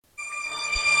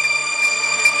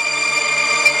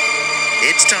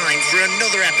for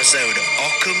another episode of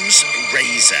Occam's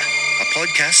Razor, a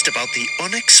podcast about the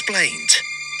unexplained.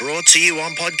 Brought to you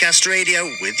on Podcast Radio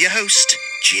with your host,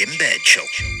 Jim Birchall.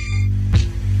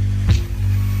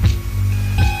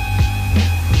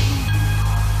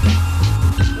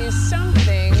 Is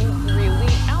something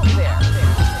really out there?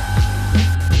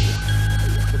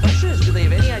 The question is, do they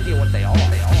have any idea what they are?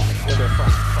 Where they're from?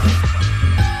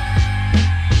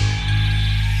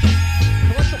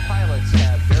 Commercial pilots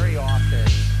have very often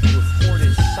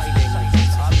reported sighting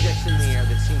objects in the air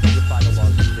that seem to defy the laws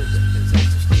of physics.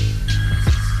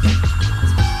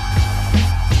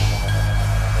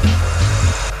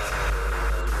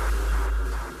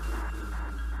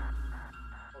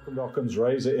 Welcome to Occam's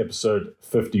Razor, episode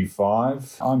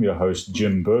 55. I'm your host,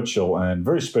 Jim Birchall, and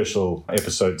very special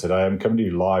episode today. I'm coming to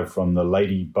you live from the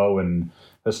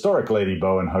historic Lady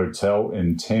Bowen Hotel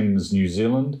in Thames, New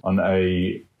Zealand, on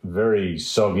a very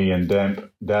soggy and damp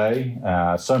day.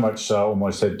 So much so, I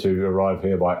almost had to arrive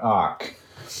here by ark.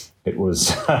 It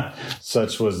was,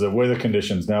 such was the weather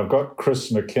conditions. Now, I've got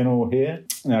Chris McKinnell here.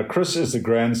 Now, Chris is the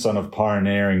grandson of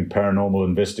pioneering paranormal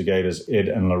investigators Ed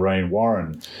and Lorraine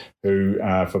Warren, who,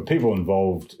 for people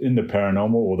involved in the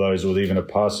paranormal or those with even a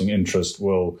passing interest,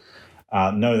 will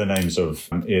know the names of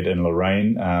Ed and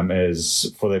Lorraine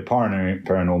as for their pioneering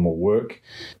paranormal work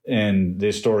and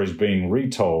their stories being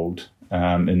retold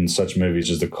in such movies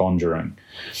as The Conjuring.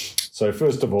 So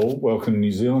first of all, welcome to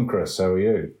New Zealand, Chris. How are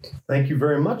you? Thank you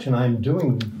very much, and I'm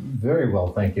doing very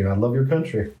well, thank you. I love your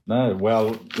country. No,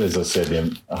 well, as I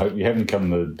said, I hope you haven't come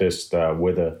the best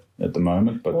weather at the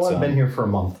moment. But well, I've been here for a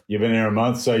month. You've been here a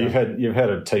month, so you've had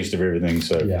a taste of everything,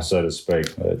 so to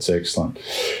speak. That's excellent.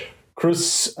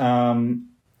 Chris,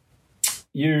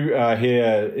 you are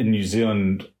here in New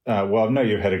Zealand. Well, I know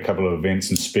you've had a couple of events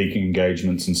and speaking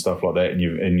engagements and stuff like that, and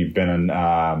you've been in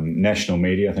national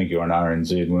media. I think you were on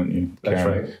RNZ, weren't you? That's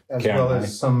right. As well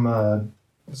as some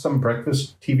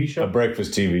breakfast TV show. A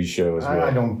breakfast TV show as well.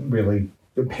 I don't really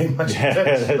pay much Yeah,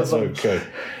 attention. that's okay.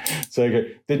 So,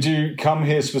 okay. Did you come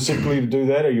here specifically to do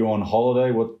that? Are you on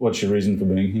holiday? What's your reason for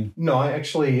being here? No, I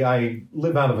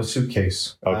live out of a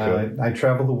suitcase. Okay. I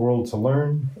travel the world to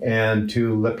learn and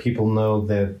to let people know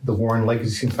that the Warren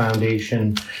Legacy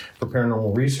Foundation for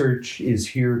Paranormal Research is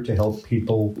here to help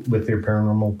people with their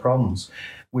paranormal problems.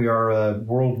 We are a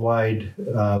worldwide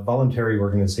voluntary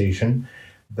organization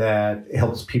that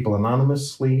helps people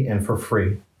anonymously and for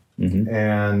free. Mm-hmm.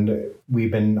 And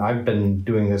I've been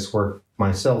doing this work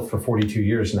myself for 42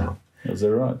 years now. Is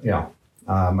that right? Yeah.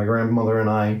 My grandmother and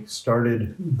I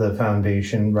started the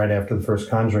foundation right after the first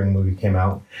Conjuring movie came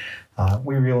out.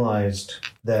 We realized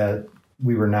that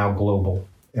we were now global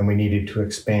and we needed to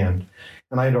expand.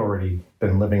 And I'd already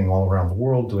been living all around the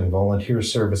world, doing volunteer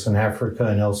service in Africa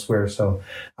and elsewhere. So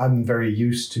I'm very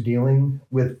used to dealing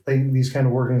with these kind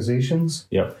of organizations.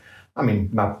 Yep. I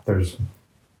mean, not that there's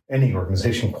any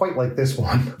organization quite like this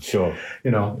one. Sure.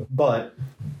 But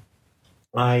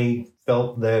I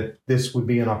felt that this would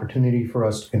be an opportunity for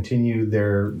us to continue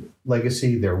their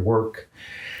legacy, their work,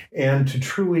 and to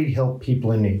truly help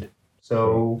people in need.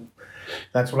 So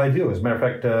that's what I do. As a matter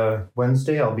of fact,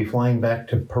 Wednesday I'll be flying back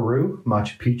to Peru,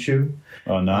 Machu Picchu.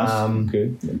 Oh, nice.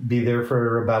 Good. Be there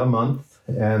for about a month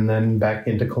and then back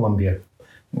into Colombia.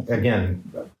 Again,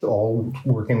 all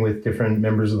working with different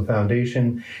members of the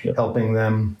foundation, helping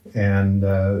them and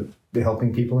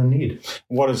helping people in need.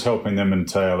 What does helping them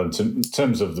entail in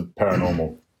terms of the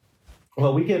paranormal?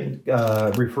 Well, we get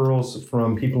referrals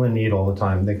from people in need all the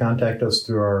time. They contact us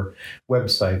through our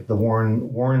website, the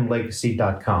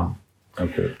warrenlegacy.com.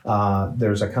 Okay.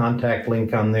 There's a contact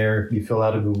link on there. You fill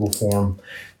out a Google form,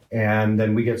 and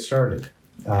then we get started.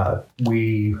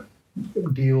 We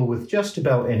deal with just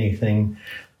about anything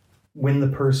when the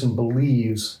person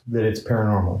believes that it's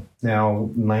paranormal. Now,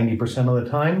 90% of the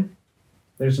time,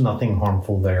 there's nothing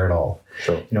harmful there at all.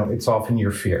 Sure. It's often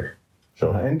your fear.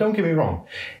 Sure. And don't get me wrong,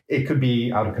 it could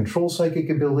be out of control psychic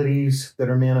abilities that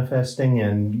are manifesting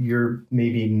and you're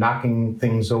maybe knocking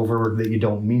things over that you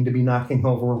don't mean to be knocking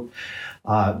over.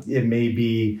 It may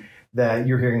be that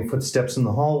you're hearing footsteps in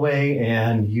the hallway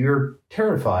and you're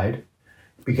terrified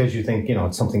because you think,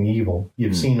 it's something evil.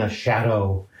 You've seen a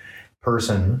shadow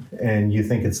person and you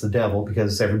think it's the devil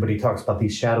because everybody talks about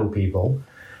these shadow people.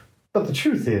 But the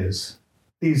truth is,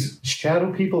 these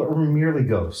shadow people are merely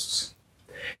ghosts.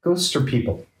 Ghosts are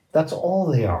people. That's all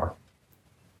they are.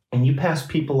 And you pass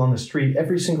people on the street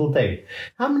every single day.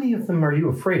 How many of them are you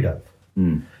afraid of?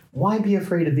 Why be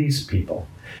afraid of these people?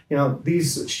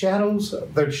 These shadows,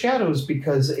 they're shadows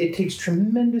because it takes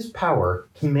tremendous power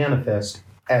to manifest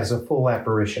as a full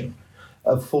apparition,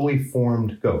 a fully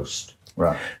formed ghost.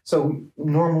 Right. So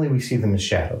normally we see them as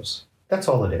shadows. That's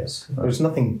all it is. There's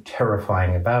nothing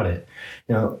terrifying about it.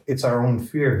 It's our own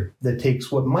fear that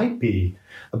takes what might be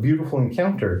a beautiful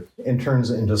encounter and turns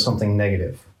it into something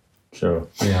negative. Sure.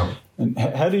 And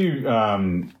how do you,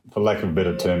 for lack of a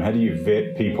better term, how do you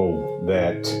vet people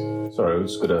that... Sorry, I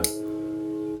just got a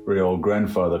very old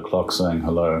grandfather clock saying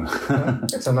hello.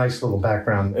 It's a nice little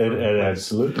background. It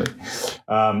absolutely.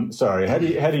 Sorry, how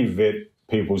do you vet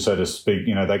people, so to speak?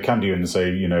 They come to you and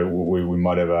say, we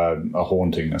might have a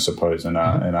haunting, I suppose, in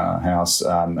our house,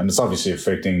 and it's obviously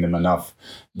affecting them enough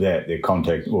that they're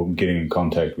getting in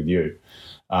contact with you.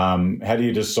 How do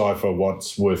you decipher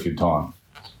what's worth your time?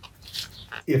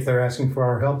 If they're asking for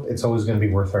our help, it's always going to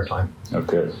be worth our time.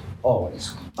 Okay.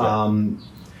 Always. Yeah.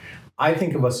 I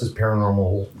think of us as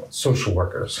paranormal social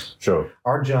workers. Sure.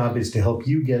 Our job is to help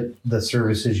you get the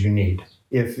services you need.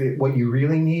 If what you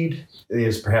really need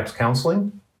is perhaps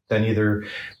counseling, then either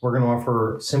we're going to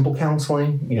offer simple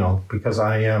counseling, because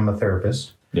I am a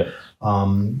therapist. Yeah.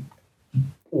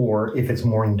 Or if it's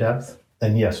more in depth,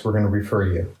 then yes, we're going to refer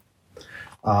you.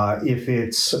 If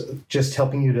it's just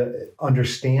helping you to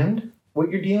understand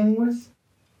what you're dealing with,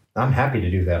 I'm happy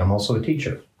to do that. I'm also a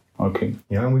teacher. Okay.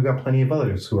 And we've got plenty of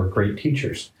others who are great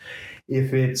teachers.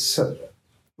 If it's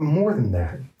more than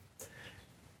that,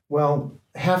 well,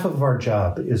 half of our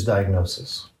job is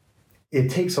diagnosis. It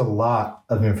takes a lot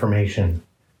of information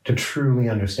to truly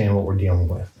understand what we're dealing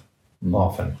with,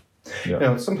 often.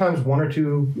 Yeah. Sometimes 1 or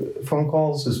 2 phone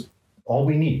calls is all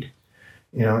we need,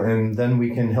 and then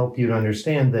we can help you to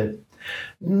understand that,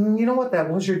 that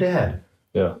was your dad.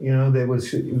 Yeah. That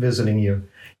was visiting you.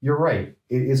 You're right.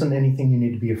 It isn't anything you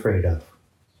need to be afraid of.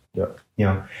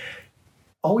 Yeah.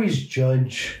 Always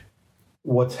judge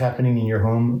what's happening in your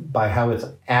home by how it's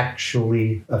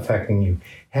actually affecting you.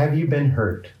 Have you been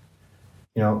hurt?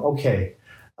 Okay,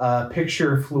 a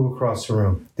picture flew across the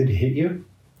room. Did it hit you?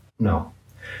 No.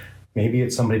 Maybe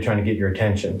it's somebody trying to get your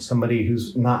attention. Somebody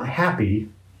who's not happy,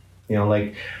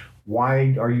 like,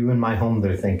 why are you in my home,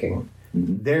 they're thinking.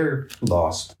 Mm-hmm. They're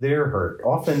lost. They're hurt.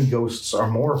 Often ghosts are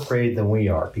more afraid than we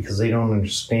are because they don't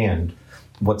understand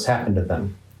what's happened to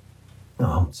them.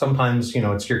 Sometimes,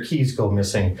 it's your keys go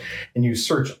missing and you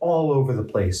search all over the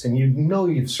place and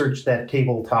you've searched that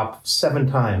tabletop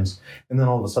 7 times and then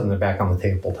all of a sudden they're back on the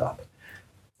tabletop.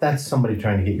 That's somebody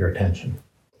trying to get your attention.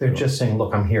 They're just saying,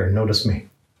 look, I'm here. Notice me.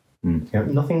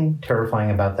 Nothing terrifying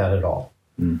about that at all.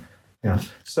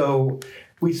 So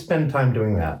we spend time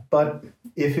doing that. But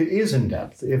if it is in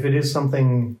depth, if it is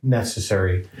something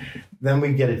necessary, then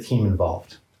we get a team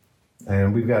involved.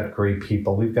 And we've got great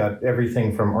people. We've got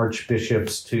everything from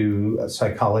archbishops to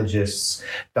psychologists,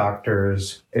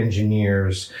 doctors,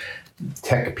 engineers,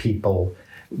 tech people,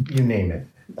 you name it.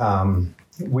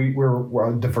 We're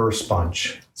a diverse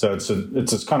bunch. So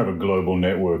it's kind of a global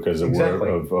network, as it were,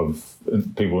 of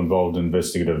people involved in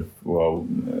investigative,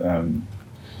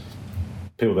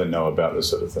 people that know about this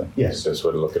sort of thing. Yes. That's the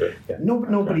way to look at it. Yeah.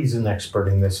 Nobody's an expert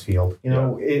in this field.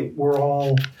 We're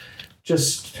all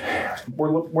just,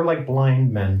 we're like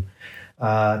blind men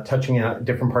touching out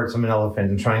different parts of an elephant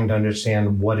and trying to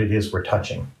understand what it is we're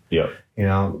touching. Yeah.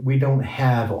 We don't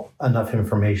have enough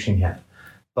information yet,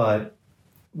 but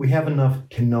we have enough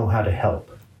to know how to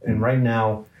help. And right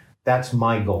now, that's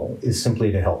my goal, is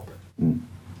simply to help.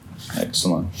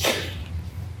 Excellent.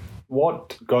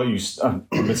 What got you?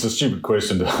 It's a stupid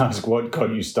question to ask. What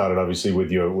got you started? Obviously,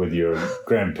 with your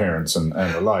grandparents and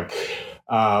the like.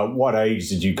 What age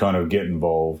did you kind of get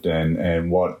involved,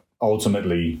 and what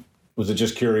ultimately was it?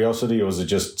 Just curiosity, or was it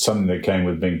just something that came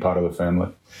with being part of the family?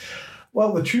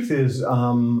 Well, the truth is,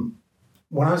 when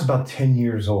I was about 10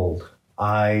 years old,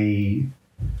 even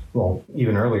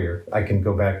earlier, I can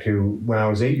go back to when I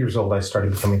was 8 years old. I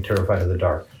started becoming terrified of the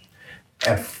dark.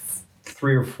 At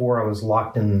 3 or 4, I was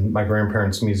locked in my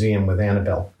grandparents' museum with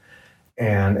Annabelle,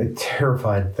 and it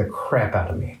terrified the crap out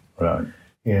of me. Right.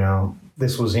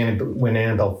 This was when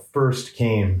Annabelle first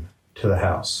came to the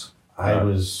house. I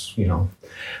was,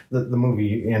 the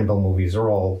movie, Annabelle movies are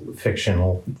all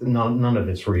fictional. None of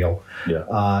it's real. Yeah.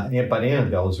 But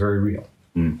Annabelle is very real.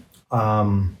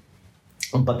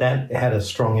 But that had a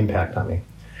strong impact on me.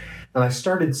 And I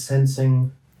started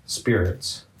sensing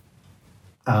spirits.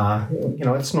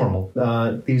 It's normal.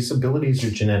 These abilities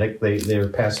are genetic. They're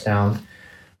passed down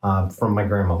from my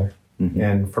grandmother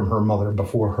and from her mother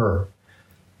before her.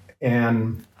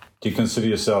 And do you consider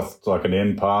yourself like an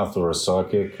empath or a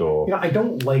psychic, or? I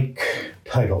don't like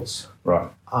titles. Right.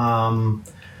 And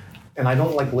I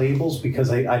don't like labels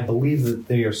because I believe that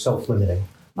they are self-limiting.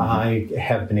 I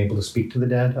have been able to speak to the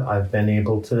dead. I've been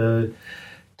able to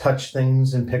touch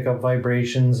things and pick up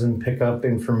vibrations and pick up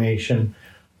information.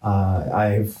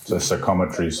 I've So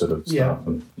psychometry sort of Yeah. stuff.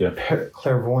 And, yeah.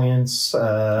 clairvoyance.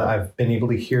 I've been able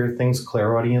to hear things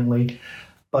clairaudiently,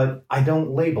 but I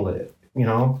don't label it.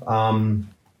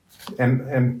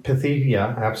 Empathy, yeah,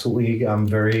 absolutely. I'm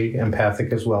very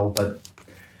empathic as well, but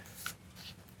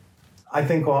I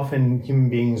think often human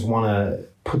beings want to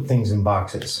put things in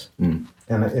boxes, and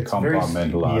it's very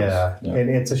Compartmentalize. Yeah. and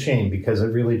it's a shame because it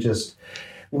really just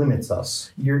limits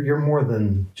us. You're more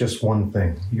than just one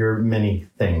thing. You're many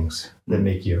things that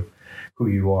make you who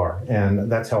you are,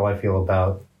 and that's how I feel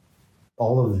about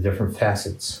all of the different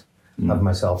facets of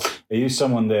myself. Are you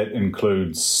someone that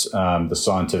includes the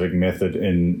scientific method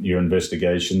in your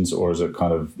investigations, or is it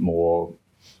kind of more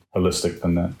holistic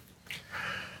than that?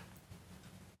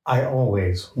 I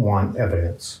always want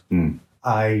evidence.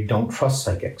 I don't trust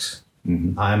psychics.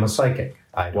 I'm a psychic.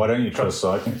 Why don't you trust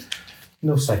psychics?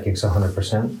 No psychics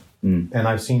 100%. And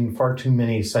I've seen far too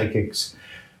many psychics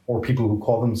or people who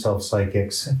call themselves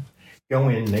psychics go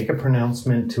in, make a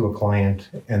pronouncement to a client,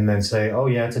 and then say, oh,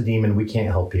 yeah, it's a demon. We can't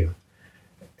help you.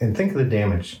 And think of the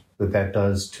damage that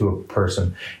does to a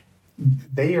person.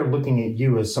 They are looking at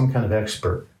you as some kind of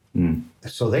expert.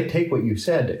 So they take what you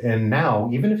said, and now,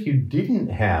 even if you didn't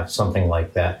have something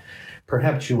like that,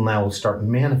 perhaps you'll now start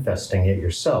manifesting it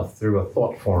yourself through a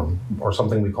thought form or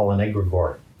something we call an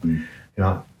egregore.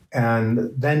 And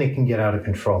then it can get out of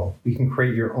control. You can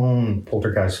create your own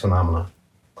poltergeist phenomena.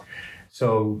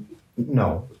 So,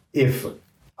 no, if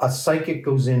a psychic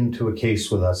goes into a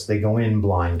case with us, they go in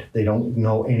blind. They don't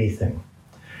know anything.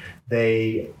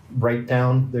 They write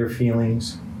down their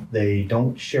feelings. They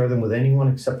don't share them with anyone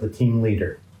except the team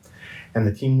leader. And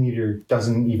the team leader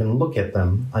doesn't even look at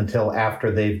them until after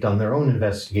they've done their own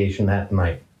investigation that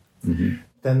night. Then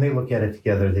they look at it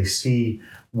together. They see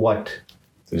what's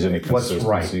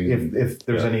right, if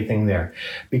there's anything there.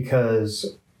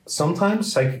 Because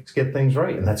sometimes psychics get things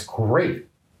right, and that's great.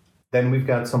 Then we've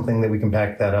got something that we can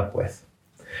back that up with.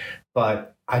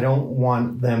 But I don't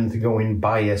want them to go in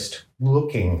biased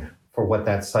looking for what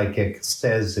that psychic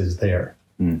says is there.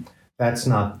 That's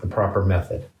not the proper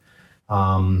method.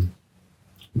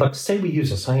 But to say we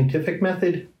use a scientific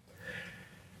method,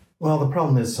 well, the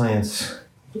problem is science,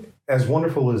 as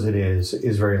wonderful as it is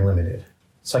very limited.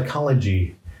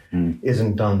 Psychology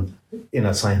isn't done in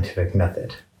a scientific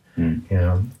method.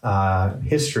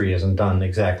 History isn't done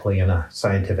exactly in a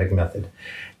scientific method.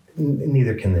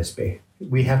 Neither can this be.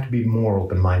 We have to be more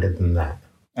open-minded than that.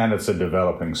 And it's a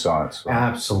developing science. Right?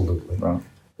 Absolutely. Right.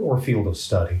 Or field of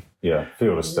study. Yeah,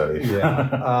 field of study.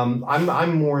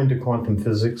 I'm more into quantum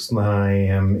physics than I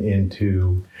am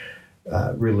into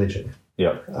religion.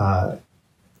 Yeah.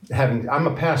 I'm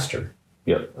a pastor.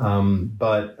 Yeah.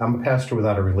 But I'm a pastor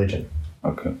without a religion.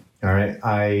 Okay. All right.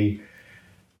 I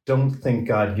don't think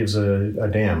God gives a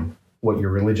damn what your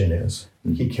religion is.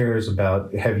 He cares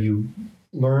about, have you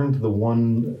learned the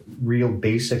one real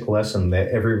basic lesson that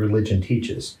every religion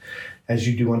teaches? As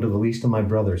you do unto the least of my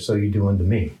brothers, so you do unto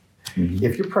me.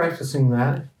 If you're practicing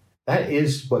that, that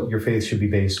is what your faith should be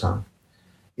based on.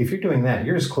 If you're doing that,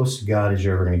 you're as close to God as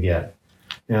you're ever going to get.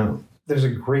 There's a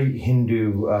great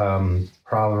Hindu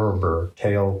proverb or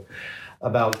tale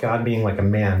about God being like a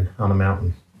man on a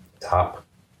mountain top.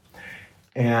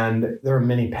 And there are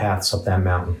many paths up that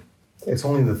mountain. It's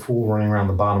only the fool running around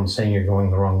the bottom saying you're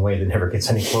going the wrong way that never gets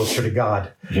any closer to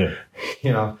God. Yeah.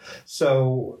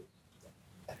 So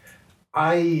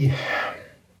I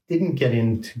didn't get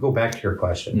into, go back to your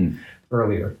question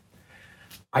earlier,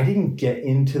 I didn't get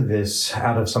into this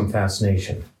out of some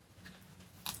fascination.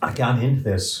 I got into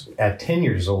this at 10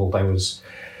 years old. I was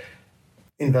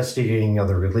investigating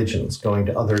other religions, going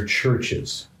to other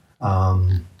churches.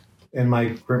 And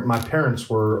my parents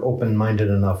were open-minded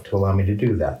enough to allow me to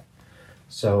do that.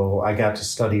 So I got to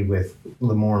study with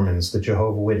the Mormons, the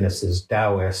Jehovah's Witnesses,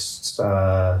 Taoists,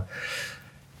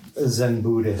 Zen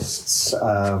Buddhists,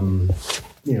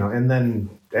 and then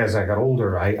as I got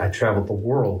older, I traveled the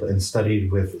world and studied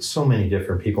with so many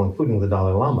different people, including the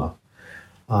Dalai Lama.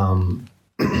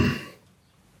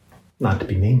 Not to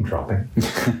be name dropping,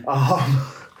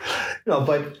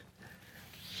 but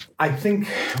I think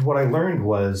what I learned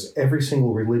was every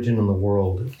single religion in the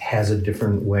world has a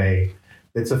different way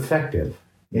that's effective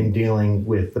in dealing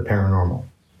with the paranormal.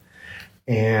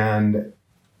 And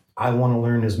I want to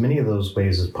learn as many of those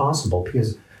ways as possible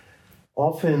because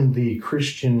often the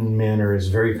Christian manner is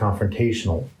very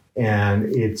confrontational and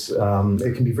it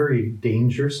can be very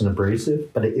dangerous and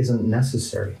abrasive, but it isn't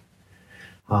necessary.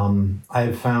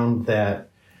 I've found that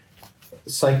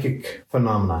psychic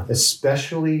phenomena,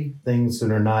 especially things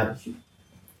that are not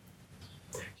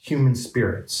human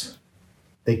spirits,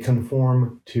 they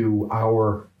conform to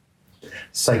our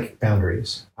psychic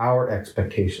boundaries, our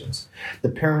expectations. The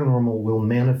paranormal will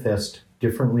manifest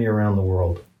differently around the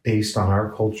world based on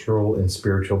our cultural and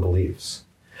spiritual beliefs.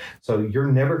 So you're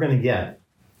never going to get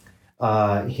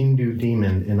a Hindu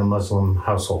demon in a Muslim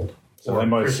household. So or they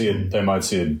might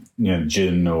Christian. see a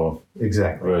jinn or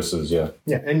Exactly. versus, yeah.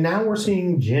 Yeah, and now we're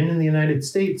seeing jinn in the United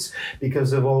States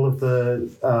because of all of the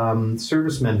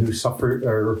servicemen who suffered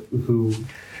or who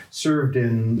served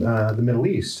in the Middle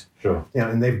East. Sure. You know,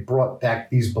 and they've brought back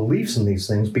these beliefs in these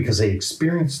things because they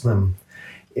experienced them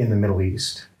in the Middle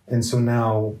East. And so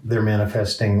now they're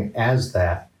manifesting as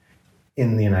that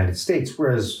in the United States,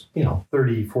 whereas,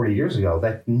 30, 40 years ago,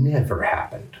 that never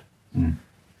happened.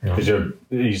 Because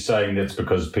you're saying that's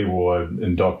because people were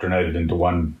indoctrinated into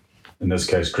one, in this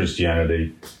case,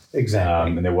 Christianity,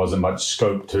 Exactly. and there wasn't much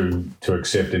scope to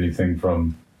accept anything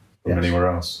from Yes.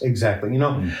 anywhere else. Exactly.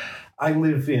 I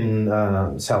live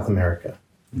in South America,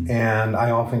 and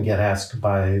I often get asked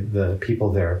by the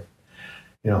people there,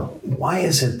 why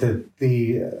is it that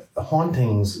the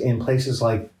hauntings in places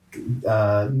like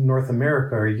North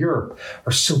America or Europe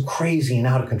are so crazy and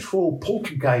out of control,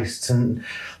 poltergeists and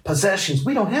possessions?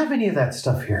 We don't have any of that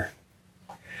stuff here.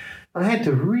 And I had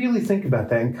to really think about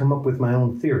that and come up with my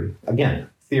own theory. Again,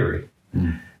 theory.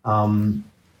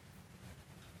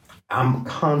 I'm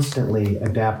constantly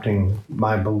adapting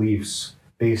my beliefs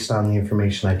based on the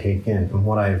information I take in. And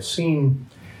what I have seen,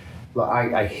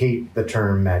 I hate the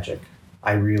term magic.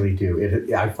 I really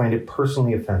do. I find it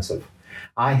personally offensive.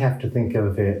 I have to think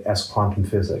of it as quantum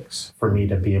physics for me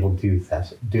to be able to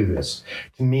do this.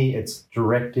 To me, it's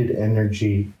directed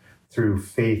energy through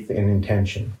faith and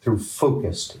intention, through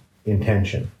focused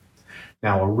intention.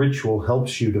 Now, a ritual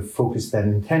helps you to focus that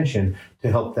intention to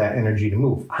help that energy to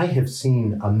move. I have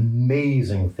seen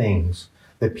amazing things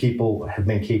that people have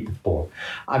been capable of.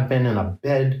 I've been in a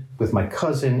bed with my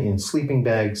cousin in sleeping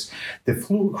bags that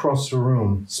flew across the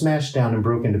room, smashed down and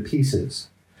broke into pieces.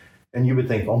 And you would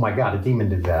think, oh my God, a demon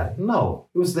did that. No,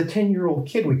 it was the 10-year-old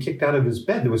kid we kicked out of his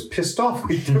bed that was pissed off.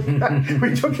 We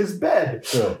took his bed,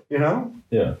 Sure.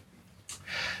 Yeah.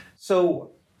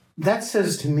 So that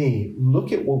says to me,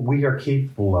 look at what we are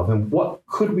capable of and what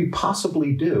could we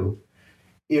possibly do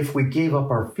if we gave up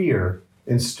our fear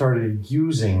and started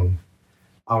using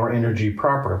our energy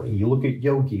properly. You look at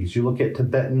yogis, you look at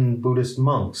Tibetan Buddhist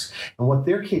monks and what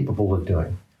they're capable of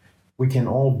doing. We can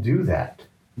all do that.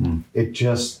 It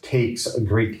just takes a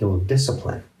great deal of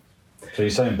discipline. So you're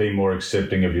saying be more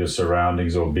accepting of your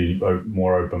surroundings or be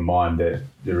more open-minded that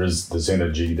there is this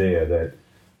energy there that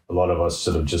a lot of us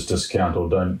sort of just discount or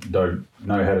don't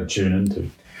know how to tune into.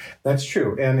 That's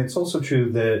true. And it's also true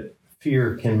that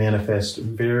fear can manifest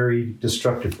very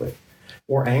destructively,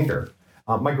 or anger.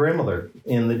 My grandmother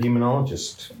in The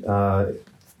Demonologist,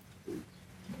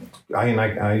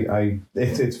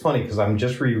 it's funny because I'm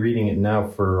just rereading it now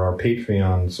for our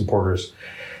Patreon supporters.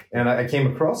 And I came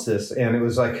across this and it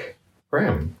was like,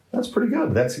 Graham, that's pretty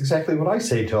good. That's exactly what I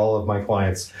say to all of my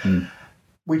clients,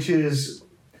 which is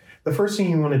the first thing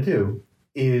you want to do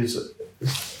is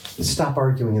stop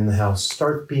arguing in the house,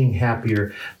 start being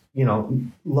happier,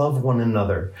 love one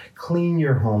another, clean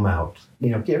your home out,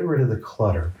 get rid of the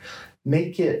clutter,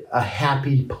 make it a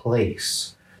happy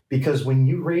place. Because when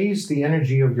you raise the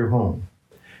energy of your home,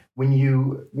 when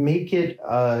you make it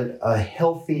a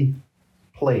healthy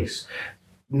place,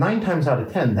 9 times out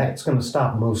of 10, that's going to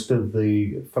stop most of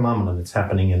the phenomena that's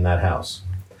happening in that house.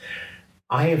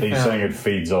 I have You're saying it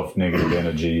feeds off negative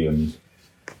energy and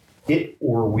it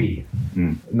or we,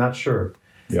 not sure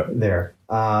there,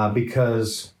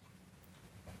 because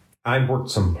I've worked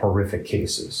some horrific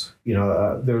cases.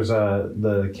 There's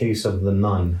the case of the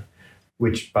nun,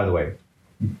 which, by the way,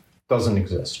 doesn't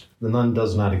exist. The nun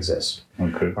does not exist.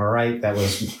 okay. All right, that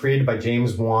was created by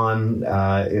James Wan.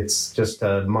 It's just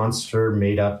a monster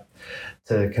made up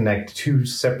to connect 2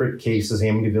 separate cases,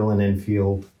 Amityville and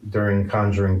Enfield, during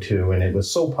Conjuring 2, and it was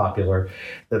so popular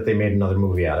that they made another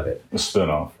movie out of it. A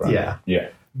spin-off, right? Yeah. Yeah.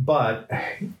 But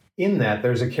in that,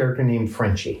 there's a character named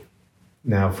Frenchie.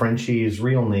 Now, Frenchie's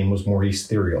real name was Maurice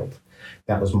Theriault.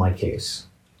 That was my case.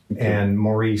 Okay. And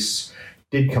Maurice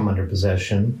did come under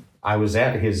possession. I was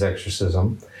at his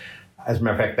exorcism. As a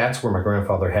matter of fact, that's where my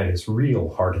grandfather had his real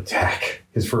heart attack.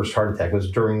 His first heart attack was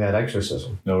during that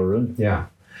exorcism. Oh, really? Yeah.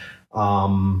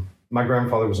 My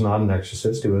grandfather was not an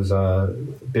exorcist. It was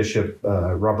Bishop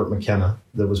Robert McKenna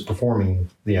that was performing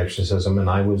the exorcism, and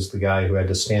I was the guy who had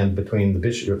to stand between the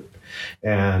bishop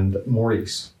and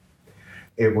Maurice.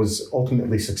 It was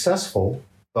ultimately successful,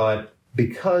 but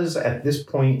because at this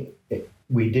point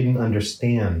we didn't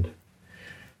understand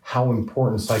how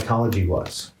important psychology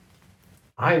was,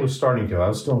 I was starting to. I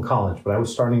was still in college, but I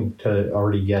was starting to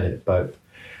already get it. But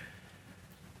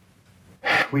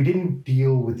we didn't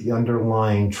deal with the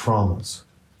underlying traumas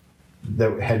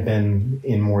that had been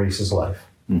in Maurice's life.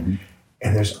 Mm-hmm.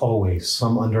 And there's always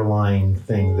some underlying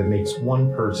thing that makes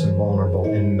one person vulnerable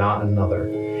and not another.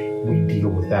 We deal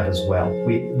with that as well.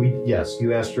 We yes,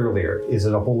 you asked earlier, is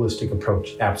it a holistic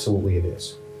approach? Absolutely it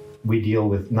is. We deal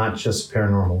with not just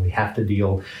paranormal. We have to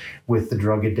deal with the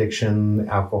drug addiction,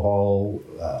 alcohol,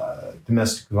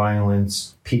 domestic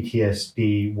violence,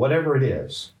 PTSD, whatever it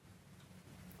is.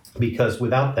 Because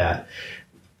without that,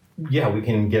 yeah, we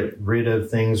can get rid of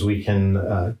things. We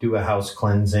can do a house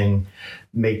cleansing,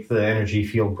 make the energy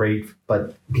feel great.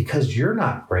 But because you're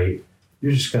not great,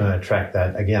 you're just going to attract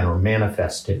that again or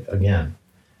manifest it again.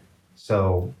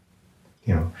 So,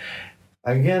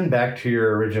 again, back to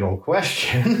your original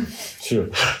question.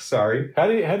 Sure. Sorry. How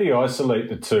do you isolate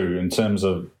the two in terms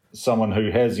of someone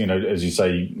who has, as you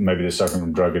say, maybe they're suffering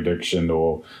from drug addiction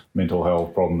or mental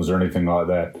health problems or anything like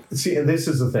that? See, this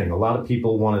is the thing. A lot of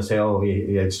people want to say, oh,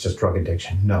 it's just drug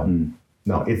addiction. No,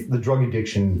 no. The drug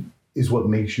addiction is what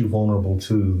makes you vulnerable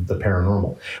to the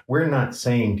paranormal. We're not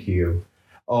saying to you,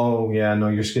 oh, yeah, no,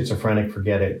 you're schizophrenic,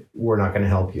 forget it. We're not going to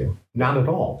help you. Not at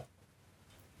all.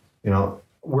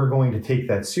 We're going to take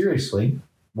that seriously.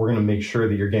 We're going to make sure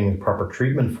that you're getting the proper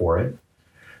treatment for it.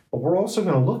 But we're also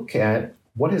going to look at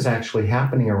what is actually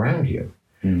happening around you.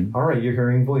 Mm-hmm. All right, you're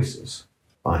hearing voices.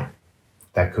 Fine.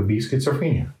 That could be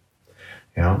schizophrenia.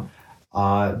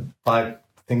 But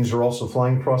things are also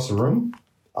flying across the room.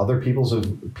 Other people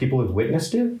have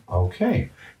witnessed it. Okay.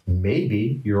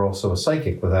 Maybe you're also a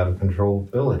psychic with out of control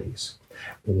abilities.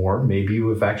 Or maybe you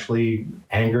have actually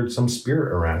angered some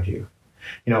spirit around you.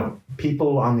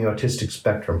 People on the autistic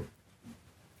spectrum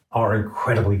are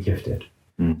incredibly gifted,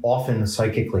 often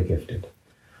psychically gifted.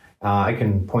 I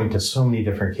can point to so many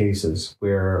different cases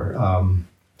where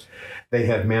they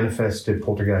have manifested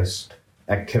poltergeist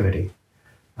activity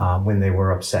when they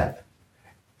were upset.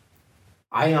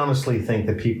 I honestly think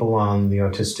that people on the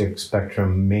autistic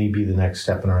spectrum may be the next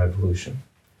step in our evolution.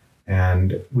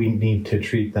 And we need to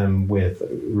treat them with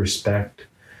respect.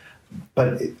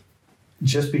 But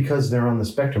just because they're on the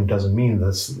spectrum doesn't mean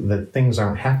that things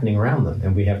aren't happening around them,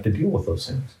 and we have to deal with those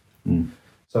things.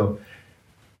 So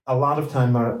a lot of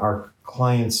time our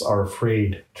clients are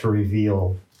afraid to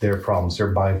reveal their problems.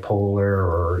 They're bipolar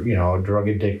or, drug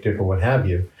addicted or what have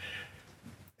you.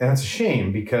 And that's a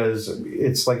shame because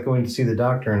it's like going to see the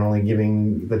doctor and only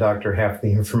giving the doctor half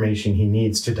the information he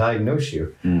needs to diagnose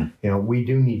you. We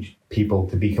do need people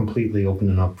to be completely open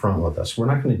and upfront with us. We're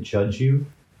not going to judge you,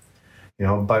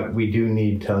 but we do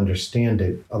need to understand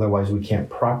it. Otherwise, we can't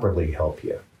properly help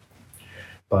you.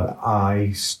 But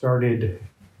I started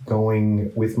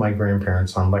going with my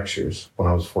grandparents on lectures when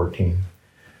I was 14.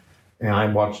 And I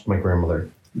watched my grandmother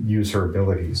use her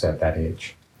abilities at that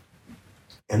age.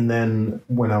 And then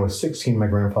when I was 16, my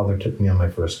grandfather took me on my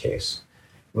first case.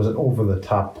 It was an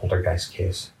over-the-top poltergeist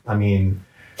case. I mean,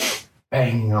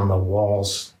 banging on the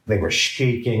walls. They were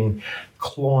shaking,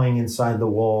 clawing inside the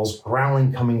walls,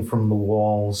 growling coming from the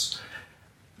walls.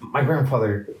 My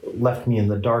grandfather left me in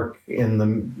the dark in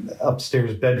the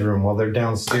upstairs bedroom while they're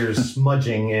downstairs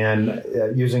smudging and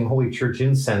using Holy Church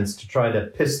incense to try to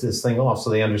piss this thing off so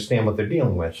they understand what they're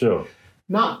dealing with. Sure.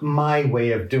 Not my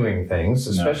way of doing things,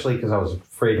 especially because I was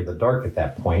afraid of the dark at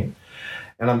that point.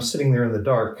 And I'm sitting there in the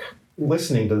dark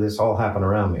listening to this all happen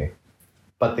around me.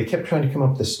 But they kept trying to come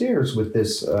up the stairs with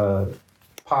this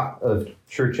pot of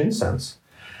church incense.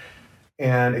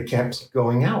 And it kept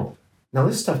going out. Now,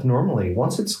 this stuff normally,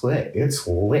 once it's lit, it's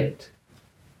lit.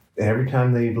 And every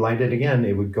time they light it again,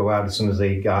 it would go out as soon as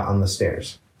they got on the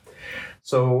stairs.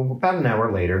 So about an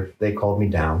hour later, they called me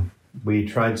down. We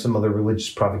tried some other religious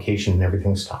provocation and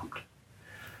everything stopped.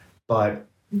 But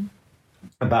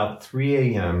about 3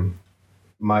 a.m.,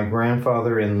 my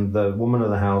grandfather and the woman of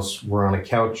the house were on a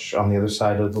couch on the other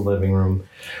side of the living room.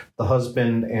 The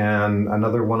husband and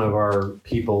another one of our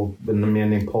people, a man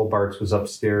named Paul Bartz, was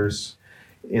upstairs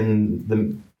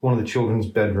in one of the children's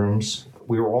bedrooms.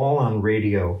 We were all on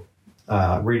radio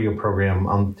program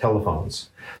on telephones.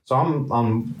 So I'm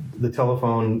on the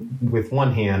telephone with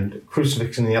one hand,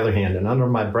 crucifix in the other hand, and under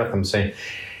my breath I'm saying,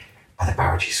 by the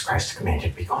power of Jesus Christ, I command it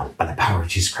to be gone. By the power of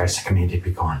Jesus Christ, I command it to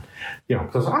be gone.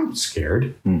 Because I'm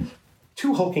scared.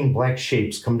 Two hulking black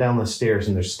shapes come down the stairs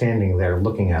and they're standing there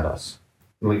looking at us.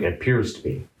 It appears to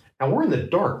be. Now we're in the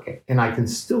dark and I can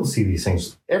still see these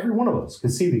things. Every one of us can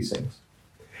see these things.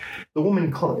 The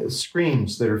woman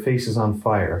screams that her face is on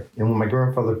fire. And when my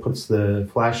grandfather puts the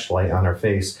flashlight on her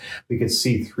face, we could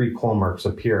see 3 claw marks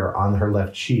appear on her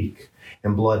left cheek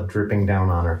and blood dripping down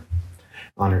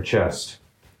on her chest.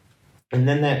 And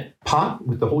then that pot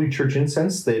with the Holy Church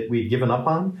incense that we had given up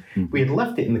on, we had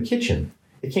left it in the kitchen.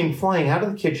 It came flying out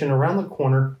of the kitchen around the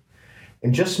corner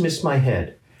and just missed my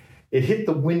head. It hit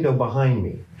the window behind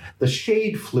me. The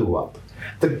shade flew up.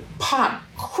 The pot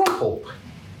crumpled.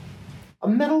 A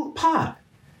metal pot.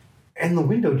 And the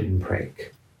window didn't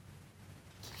break.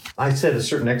 I said a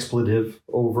certain expletive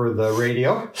over the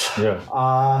radio.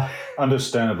 Yeah.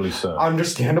 Understandably so.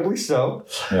 Understandably so.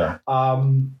 Yeah.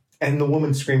 And the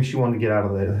woman screamed she wanted to get out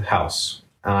of the house.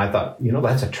 And I thought,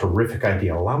 that's a terrific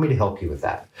idea. Allow me to help you with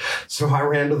that. So I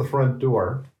ran to the front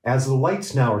door as the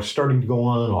lights now are starting to go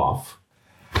on and off.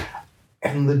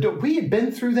 And we had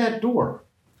been through that door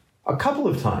a couple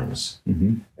of times.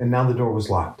 And now the door was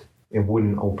locked. It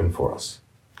wouldn't open for us.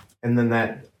 And then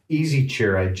that easy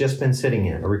chair I'd just been sitting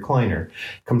in, a recliner,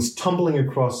 comes tumbling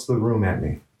across the room at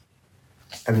me.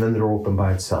 And then the door opened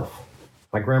by itself.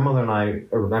 My grandmother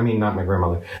and not my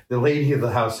grandmother, the lady of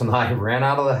the house and I ran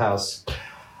out of the house.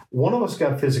 One of us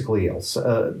got physically ill,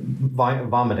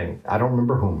 vomiting. I don't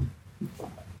remember whom.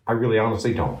 I really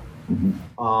honestly don't.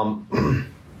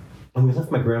 And we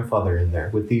left my grandfather in there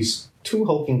with these two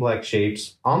hulking black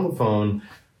shapes on the phone,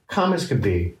 calm as could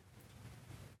be.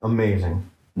 Amazing.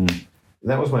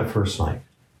 That was my first night.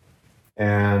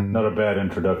 And not a bad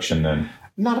introduction then.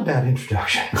 Not a bad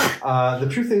introduction. The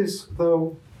truth is,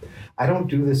 though, I don't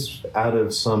do this out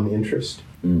of some interest.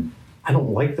 I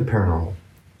don't like the paranormal.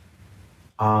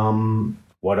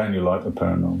 Why don't you like the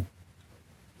paranormal?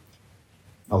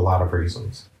 A lot of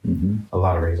reasons. A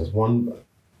lot of reasons. One,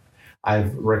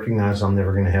 I've recognized I'm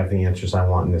never going to have the answers I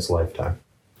want in this lifetime.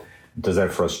 Does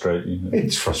that frustrate you?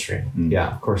 It's frustrating.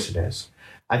 Yeah, of course it is.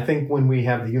 I think when we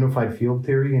have the unified field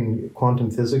theory and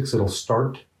quantum physics, it'll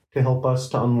start to help us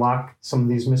to unlock some of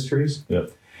these mysteries.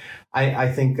 Yep.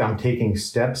 I think I'm taking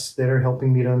steps that are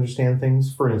helping me to understand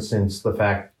things. For instance, the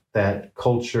fact that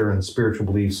culture and spiritual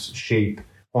beliefs shape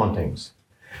hauntings.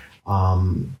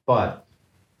 But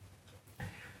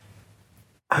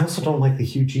I also don't like the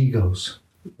huge egos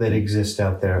that exist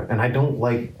out there. And I don't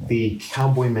like the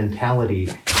cowboy mentality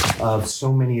of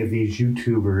so many of these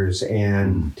YouTubers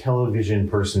and television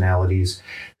personalities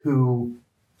who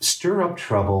stir up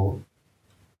trouble.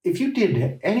 If you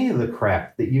did any of the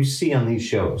crap that you see on these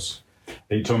shows.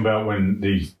 Are you talking about when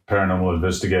the paranormal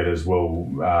investigators will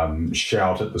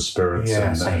shout at the spirits?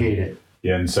 Yes, I hate it.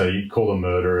 Yeah, and so you call them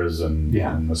murderers and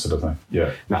this sort of thing.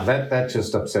 Yeah. No, that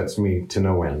just upsets me to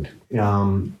no end.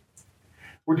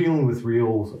 We're dealing with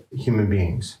real human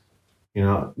beings,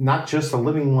 not just the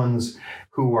living ones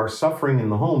who are suffering in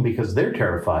the home because they're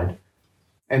terrified.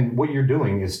 And what you're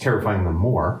doing is terrifying them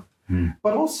more,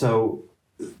 but also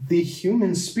the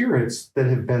human spirits that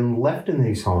have been left in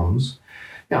these homes.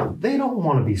 Now, they don't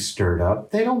want to be stirred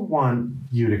up. They don't want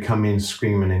you to come in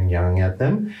screaming and yelling at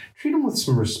them. Treat them with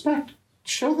some respect.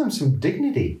 Show them some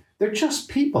dignity. They're just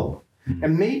people.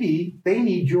 And maybe they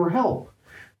need your help.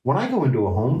 When I go into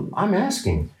a home, I'm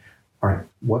asking, all right,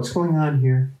 what's going on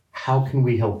here? How can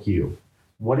we help you?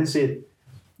 What is it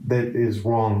that is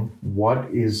wrong? What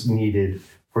is needed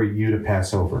for you to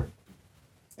pass over?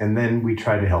 And then we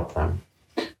try to help them.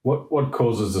 What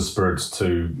causes the spirits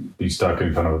to be stuck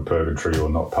in kind of a purgatory or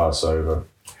not pass over?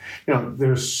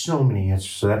 There's so many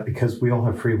answers to that because we all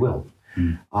have free will.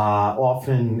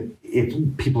 Often, if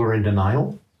people are in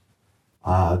denial,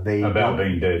 being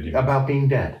dead. About being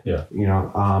dead. Yeah.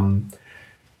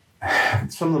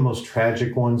 Some of the most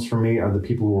tragic ones for me are the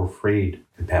people who are afraid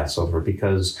to pass over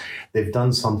because they've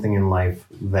done something in life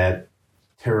that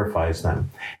terrifies them,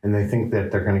 and they think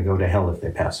that they're going to go to hell if they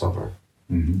pass over.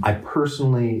 I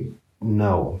personally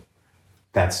know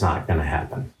that's not going to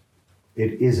happen.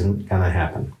 It isn't going to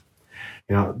happen.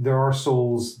 There are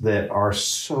souls that are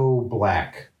so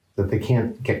black that they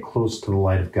can't get close to the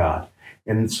light of God.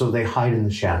 And so they hide in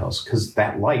the shadows because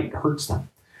that light hurts them.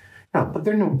 But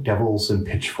there are no devils and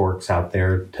pitchforks out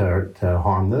there to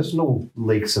harm. There's no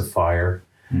lakes of fire.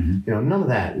 None of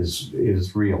that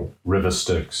is real. River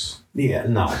Styx. Yeah,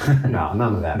 no,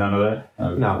 none of that. None of that?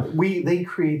 Okay. No, they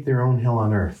create their own hell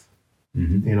on earth.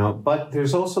 But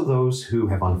there's also those who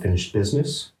have unfinished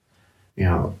business.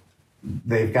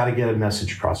 They've got to get a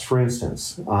message across. For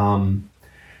instance,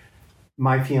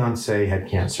 my fiance had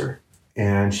cancer,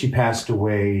 and she passed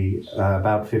away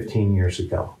about 15 years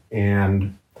ago.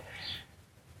 And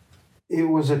it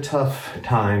was a tough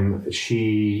time.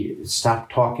 She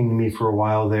stopped talking to me for a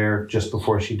while there just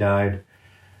before she died.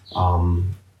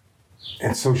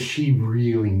 And so she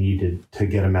really needed to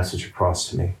get a message across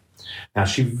to me. Now,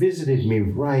 she visited me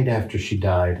right after she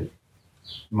died.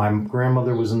 My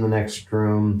grandmother was in the next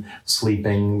room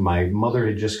sleeping. My mother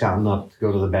had just gotten up to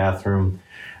go to the bathroom.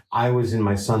 I was in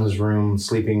my son's room,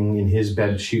 sleeping in his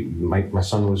bed. My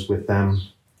son was with them.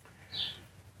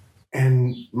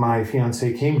 And my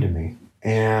fiance came to me,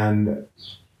 and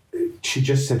she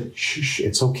just said, shh,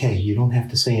 it's okay. You don't have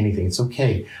to say anything. It's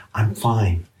okay. I'm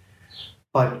fine.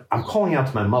 But I'm calling out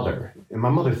to my mother, and my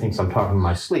mother thinks I'm talking in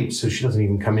my sleep, so she doesn't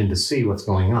even come in to see what's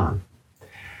going on.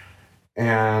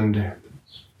 And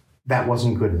that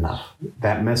wasn't good enough.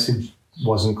 That message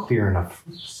wasn't clear enough.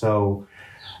 So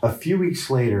a few weeks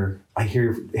later, I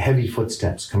hear heavy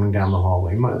footsteps coming down the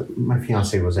hallway. My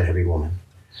fiance was a heavy woman.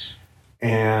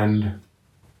 And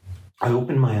I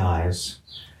opened my eyes,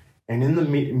 and in the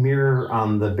mirror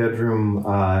on the bedroom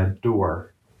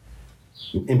door,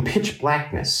 in pitch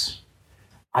blackness,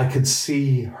 I could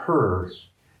see her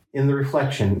in the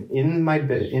reflection in my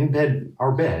bed,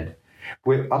 our bed,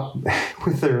 with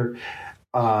her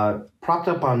propped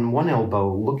up on one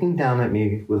elbow, looking down at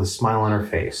me with a smile on her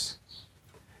face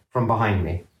from behind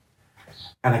me.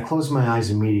 And I closed my eyes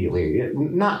immediately.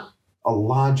 Not a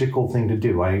logical thing to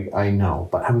do, I know,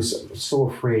 but I was so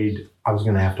afraid I was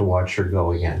going to have to watch her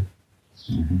go again.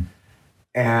 Mm-hmm.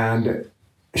 And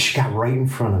she got right in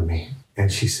front of me,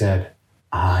 and she said,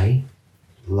 I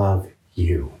love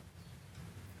you.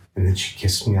 And then she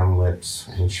kissed me on the lips,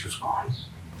 and she was gone.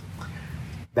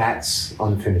 That's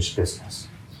unfinished business.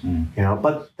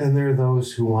 But then there are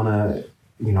those who want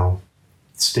to,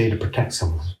 stay to protect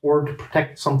someone or to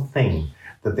protect something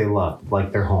that they love,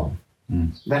 like their home.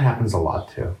 That happens a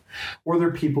lot too. Or there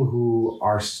are people who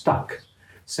are stuck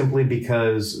simply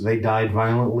because they died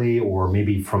violently, or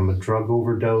maybe from a drug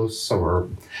overdose or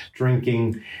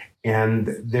drinking,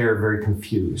 and they're very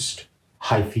confused,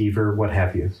 high fever, what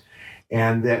have you.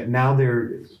 And that now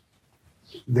they're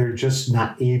just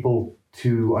not able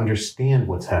to understand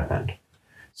what's happened.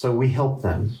 So we help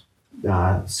them.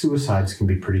 Suicides can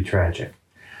be pretty tragic.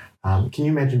 Can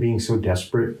you imagine being so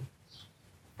desperate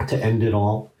to end it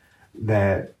all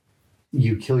that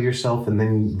you kill yourself, and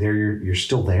then you're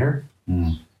still there?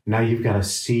 Now you've got to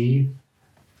see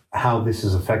how this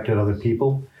has affected other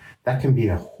people. That can be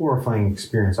a horrifying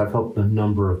experience. I've helped a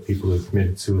number of people who have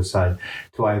committed suicide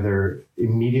to either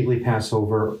immediately pass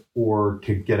over or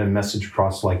to get a message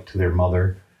across, like to their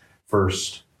mother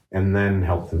first, and then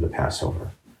help them to pass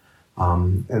over.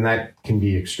 And that can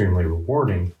be extremely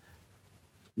rewarding,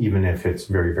 even if it's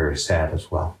very, very sad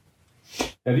as well.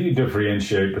 How do you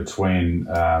differentiate between,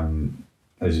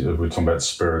 as we're talking about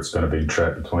spirits going to be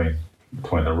trapped between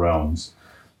the realms,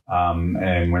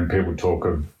 and when people talk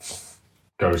of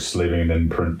ghosts leaving an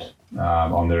imprint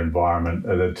on their environment,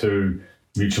 are the two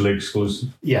mutually exclusive?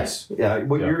 Yes.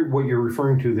 What you're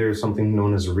referring to there is something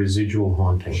known as a residual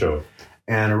haunting. Sure.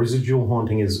 And a residual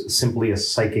haunting is simply a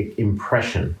psychic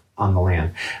impression on the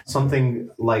land, something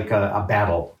like a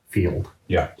battlefield,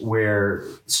 where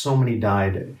so many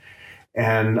died.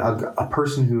 And a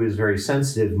person who is very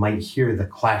sensitive might hear the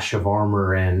clash of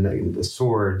armor and the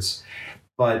swords,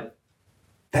 but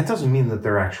that doesn't mean that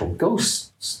there are actual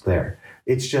ghosts there.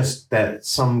 It's just that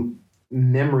some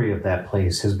memory of that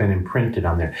place has been imprinted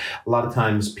on there. A lot of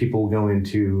times people go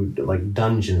into like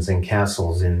dungeons and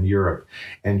castles in Europe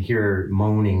and hear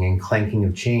moaning and clanking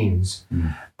of chains.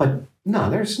 But no,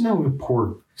 there's no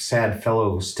poor sad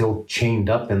fellow still chained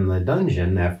up in the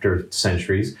dungeon after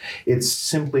centuries. It's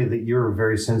simply that you're a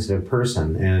very sensitive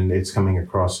person and it's coming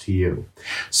across to you.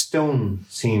 Stone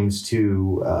seems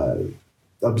to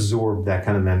absorb that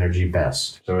kind of energy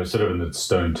best. So it's sort of in the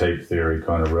stone tape theory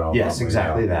kind of realm. Yes,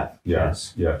 exactly that. Yeah,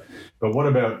 yes. Yeah. But what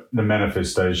about the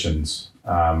manifestations?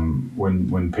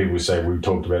 When people say, we've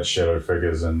talked about shadow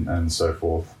figures and so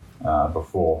forth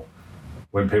before,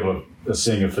 when people are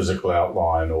seeing a physical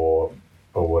outline or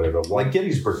whatever. Like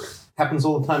Gettysburg. Happens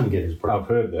all the time in Gettysburg. I've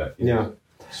heard that. Yeah.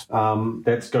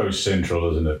 That's Ghost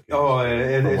Central, isn't it? Oh,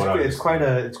 it's quite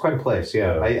a place.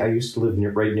 Yeah. I used to live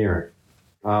right near it.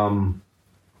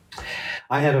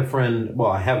 I have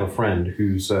a friend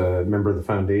who's a member of the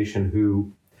foundation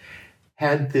who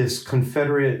had this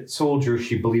Confederate soldier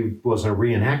she believed was a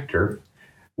reenactor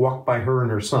walk by her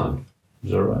and her son.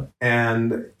 Is that right?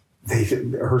 And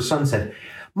her son said,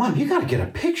 "Mom, you got to get a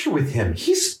picture with him.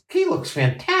 He looks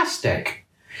fantastic."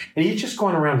 And he's just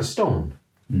going around a stone.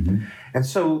 Mm-hmm. And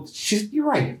so you're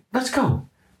right, let's go.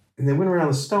 And they went around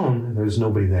the stone and there's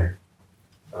nobody there.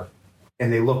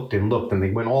 And they looked and looked and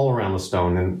they went all around the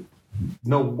stone and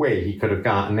no way he could have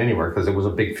gotten anywhere because it was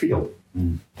a big field.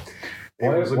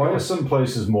 Why are some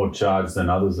places more charged than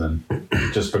others then?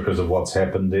 Just because of what's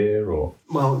happened there? Or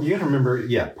Well, you got to remember,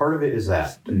 part of it is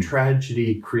that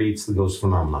tragedy creates the ghost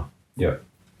phenomena. Yeah.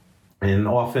 And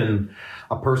often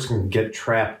a person can get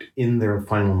trapped in their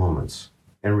final moments.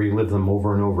 and relive them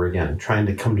over and over again, trying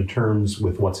to come to terms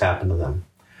with what's happened to them.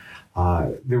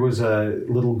 There was a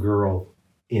little girl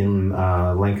in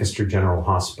Lancaster General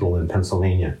Hospital in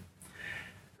Pennsylvania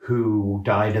who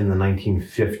died in the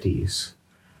 1950s.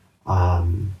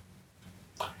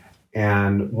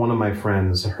 And one of my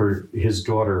friends, his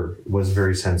daughter was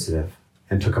very sensitive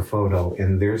and took a photo.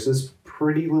 And there's this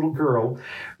pretty little girl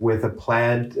with a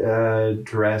plaid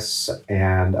dress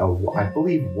and I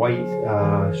believe, white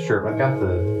shirt. I've got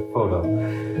the photo.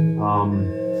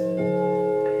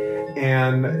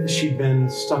 And she'd been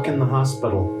stuck in the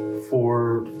hospital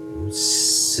for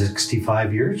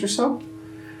 65 years or so.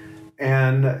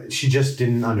 And she just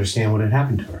didn't understand what had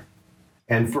happened to her.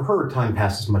 And for her, time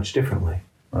passes much differently.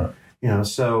 Right.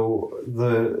 So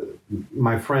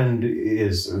my friend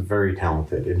is very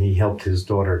talented, and he helped his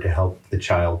daughter to help the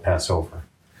child pass over.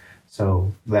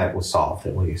 So that was solved,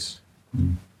 at least.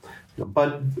 Mm.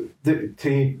 But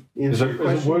is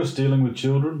it worse dealing with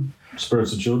children,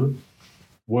 spirits of children?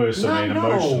 Worse,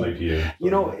 emotionally to you?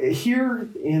 Here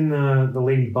in the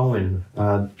Lady Bowen,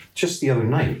 just the other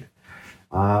night,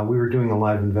 we were doing a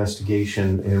live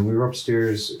investigation, and we were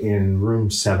upstairs in room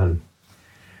 7,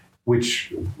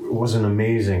 which was an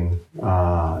amazing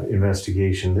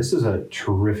investigation. This is a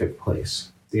terrific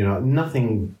place.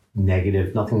 Nothing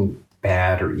negative, nothing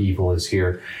bad or evil is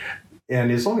here.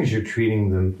 And as long as you're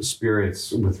treating the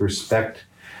spirits with respect,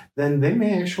 then they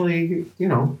may actually,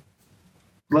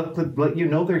 let you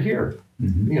know they're here.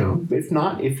 Mm-hmm.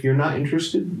 If you're not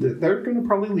interested, they're going to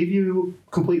probably leave you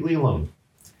completely alone.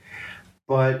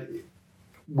 But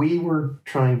we were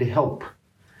trying to help.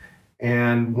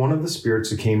 And one of the spirits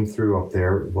that came through up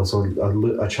there was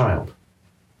a child.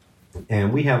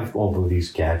 And we have all of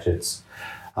these gadgets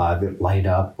that light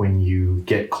up when you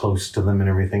get close to them and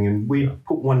everything. And we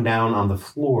put one down on the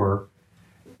floor,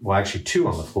 well, actually 2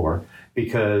 on the floor,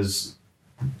 because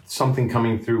something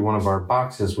coming through one of our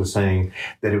boxes was saying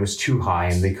that it was too high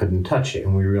and they couldn't touch it.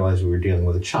 And we realized we were dealing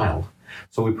with a child.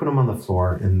 So we put him on the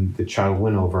floor, and the child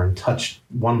went over and touched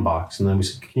one box. And then we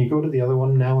said, can you go to the other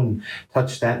one now and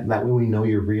touch that? That way we know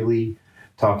you're really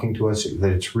talking to us,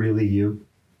 that it's really you.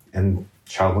 And the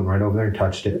child went right over there and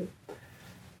touched it.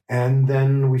 And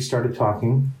then we started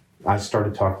talking. I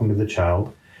started talking to the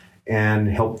child and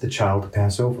helped the child to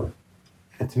pass over.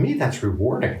 And to me, that's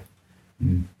rewarding.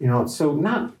 Mm. So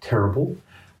not terrible.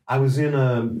 I was in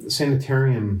a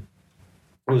sanitarium.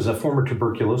 It was a former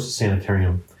tuberculosis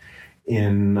sanitarium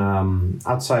in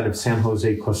outside of San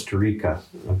Jose, Costa Rica,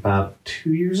 about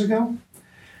 2 years ago.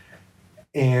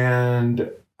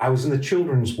 And I was in the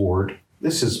children's ward.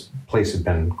 This place had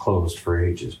been closed for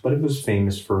ages, but it was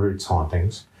famous for its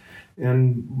hauntings.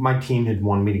 And my team had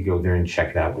wanted me to go there and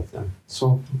check it out with them.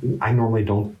 So I normally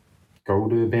don't go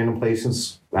to abandoned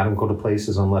places. I don't go to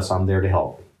places unless I'm there to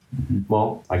help. Mm-hmm.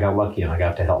 Well, I got lucky and I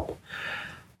got to help.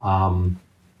 I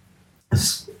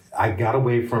got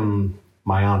away from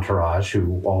my entourage,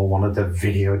 who all wanted to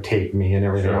videotape me and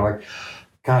everything. Sure. I'm like,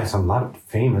 guys, I'm not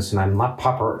famous and I'm not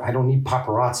I don't need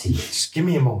paparazzi. Just give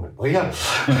me a moment, will you?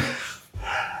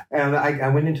 And I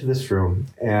went into this room,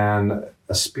 and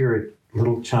a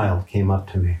little child came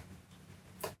up to me.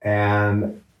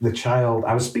 And the child,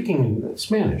 I was speaking in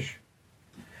Spanish,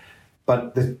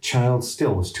 but the child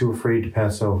still was too afraid to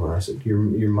pass over. I said, your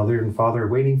mother and father are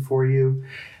waiting for you.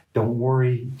 Don't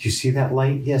worry. Do you see that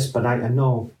light? Yes, but I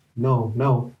know.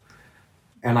 No.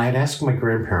 And I had asked my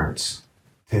grandparents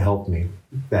to help me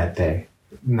that day.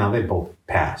 Now they both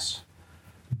passed.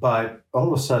 But all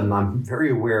of a sudden, I'm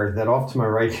very aware that off to my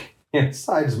right hand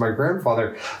side is my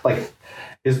grandfather. Like,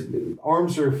 his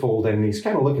arms are folded, and he's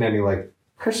kind of looking at me like,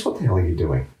 Chris, what the hell are you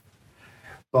doing?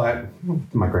 But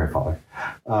my grandfather.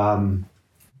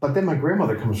 But then my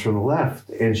grandmother comes from the left,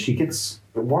 and she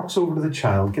walks over to the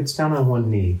child, gets down on one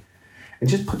knee, and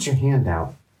just puts her hand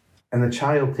out. And the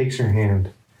child takes her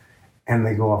hand, and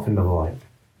they go off into the light.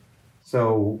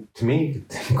 So to me,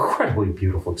 it's an incredibly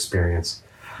beautiful experience.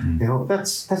 Mm.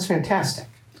 That's fantastic.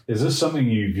 Is this something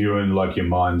you view in like your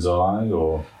mind's eye,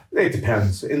 or? It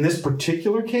depends. In this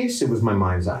particular case, it was my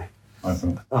mind's eye.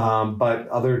 Okay. But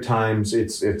other times,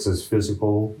 it's as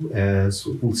physical as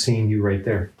seeing you right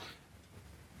there.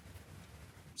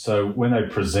 So when they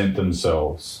present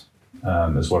themselves,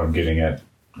 is what I'm getting at.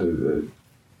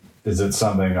 Is it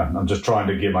something, I'm just trying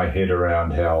to get my head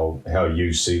around how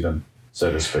you see them,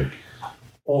 so to speak.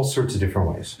 All sorts of different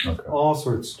ways. Okay. All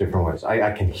sorts of different ways.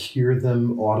 I can hear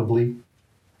them audibly,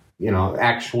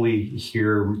 actually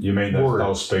hear You mean that words.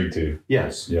 they'll speak to you?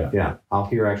 Yes. Yeah. I'll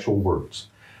hear actual words.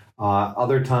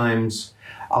 Other times,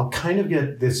 I'll kind of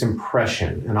get this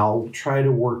impression, and I'll try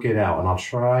to work it out, and I'll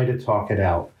try to talk it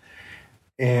out.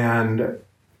 And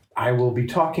I will be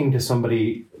talking to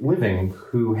somebody living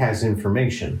who has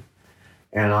information.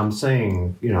 And I'm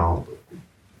saying,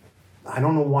 I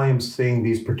don't know why I'm saying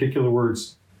these particular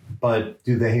words, but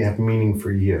do they have meaning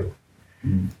for you?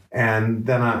 And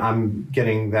then I'm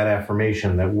getting that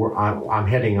affirmation that I'm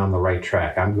heading on the right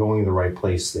track. I'm going the right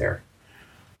place there.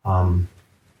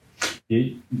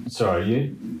 You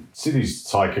see these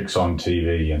psychics on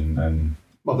TV and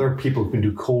Well, there are people who can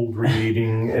do cold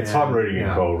reading. it's hot reading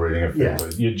and cold reading,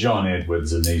 effectively. You're John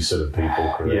Edwards and these sort of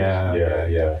people, correct?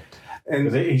 Yeah.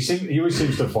 And He always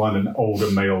seems to find an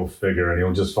older male figure, and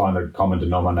he'll just find a common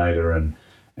denominator and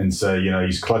say,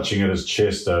 he's clutching at his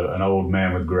chest, an old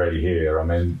man with grey hair. I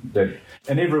mean,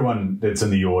 and everyone that's in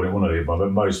the audience, well, not everyone,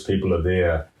 but most people are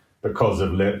there because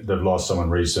they've lost someone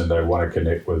recent they want to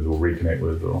connect with or reconnect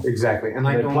with. Exactly, and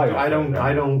I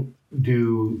don't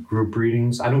do group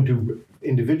readings. I don't do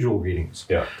individual readings.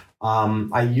 Yeah.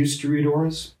 I used to read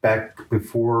auras back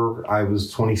before I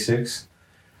was 26,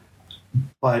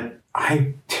 but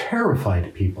I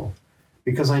terrified people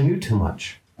because I knew too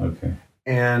much. Okay.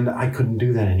 And I couldn't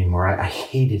do that anymore. I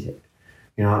hated it.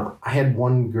 I had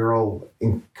one girl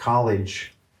in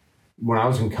college. When I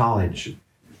was in college,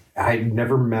 I'd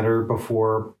never met her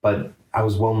before, but I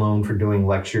was well known for doing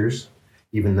lectures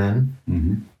even then.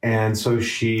 Mm-hmm. And so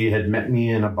she had met me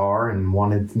in a bar and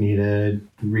wanted me to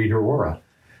read her aura.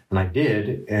 And I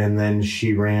did. And then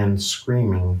she ran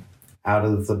screaming out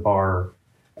of the bar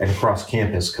and across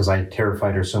campus because I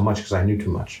terrified her so much because I knew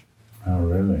too much. Oh,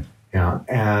 really? Yeah,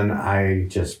 and I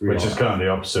just realized... Which is kind of the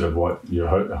opposite of what you're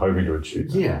hoping to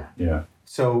achieve. Yeah. Yeah.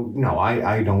 So, no,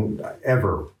 I don't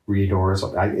ever read auras.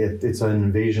 It's an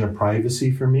invasion of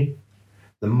privacy for me.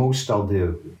 The most I'll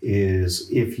do is,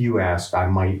 if you ask, I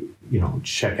might,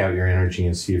 check out your energy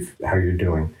and see how you're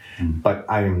doing. Mm. But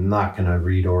I am not going to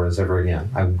read auras ever again.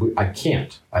 I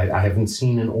can't. I haven't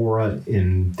seen an aura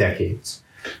in decades.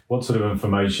 What sort of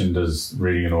information does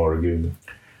reading an aura give you?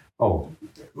 Oh,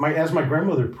 as my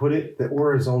grandmother put it, the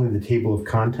aura is only the table of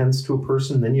contents to a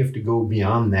person. Then you have to go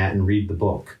beyond that and read the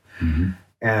book. Mm-hmm.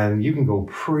 And you can go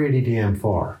pretty damn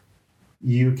far.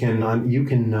 You can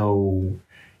know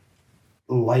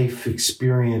life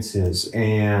experiences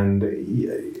and,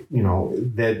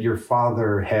 that your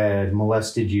father had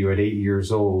molested you at 8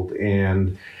 years old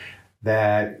and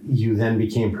that you then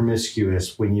became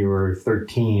promiscuous when you were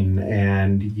 13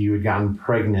 and you had gotten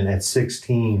pregnant at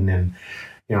 16 and,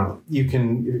 you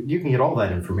can get all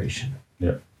that information.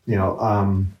 Yeah.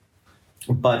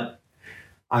 But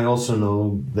I also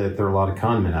know that there are a lot of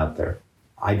con men out there.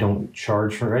 I don't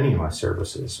charge for any of my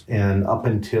services. And up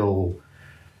until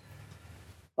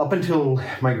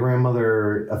my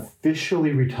grandmother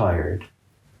officially retired,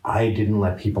 I didn't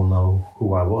let people know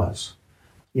who I was.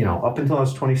 Up until I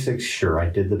was 26, sure, I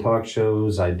did the talk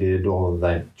shows, I did all of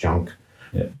that junk,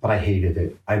 but I hated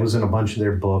it. I was in a bunch of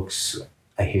their books.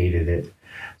 I hated it.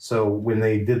 So when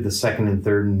they did the second and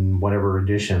third and whatever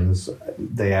editions,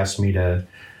 they asked me to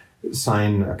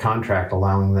sign a contract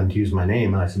allowing them to use my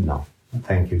name. And I said, no,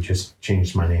 thank you. Just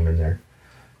change my name in there,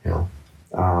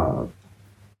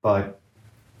 but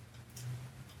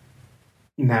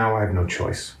now I have no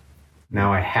choice.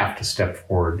 Now I have to step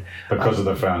forward. Because of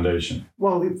the foundation.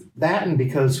 Well, that and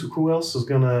because who else is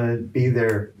going to be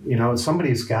there?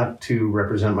 Somebody's got to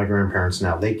represent my grandparents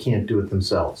now. They can't do it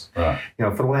themselves. Right.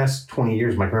 For the last 20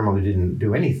 years, my grandmother didn't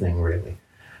do anything really.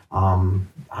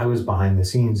 I was behind the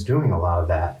scenes doing a lot of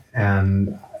that.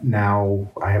 And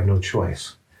now I have no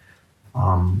choice.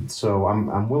 So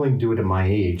I'm willing to do it at my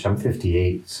age. I'm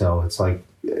 58. So it's like,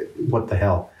 what the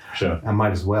hell? Sure. I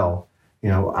might as well.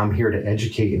 I'm here to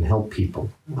educate and help people.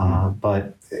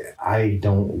 But I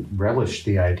don't relish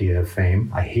the idea of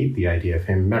fame. I hate the idea of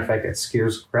fame. Matter of fact, it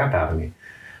scares the crap out of me.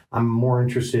 I'm more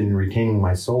interested in retaining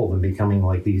my soul than becoming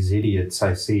like these idiots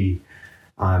I see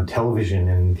on television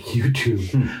and YouTube.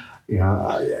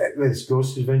 This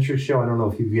Ghost Adventure show, I don't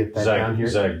know if you get that down here.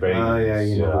 Zach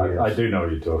Bagans. Yeah, I do know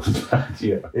what you're talking about.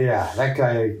 Yeah, that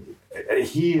guy...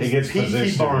 He gets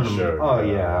P.T. Barnum. Sure. Oh,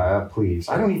 yeah, please.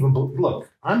 I don't even... Look,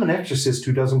 I'm an exorcist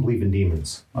who doesn't believe in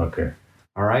demons. Okay.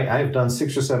 All right? I've done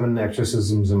 6 or 7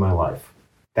 exorcisms in my life.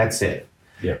 That's it.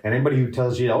 Yeah. Anybody who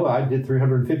tells you, I did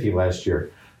 350 last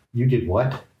year. You did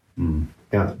what? Mm.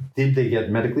 Did they get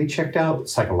medically checked out?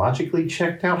 Psychologically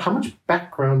checked out? How much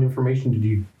background information did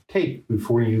you take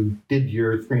before you did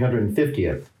your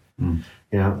 350th? Mm.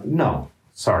 No.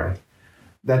 Sorry.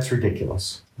 That's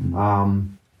ridiculous.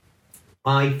 Mm.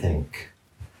 I think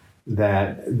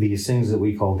that these things that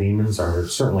we call demons are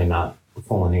certainly not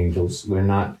fallen angels. They're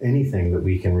not anything that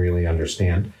we can really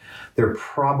understand. They're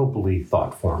probably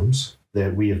thought forms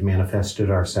that we have manifested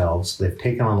ourselves. They've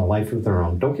taken on a life of their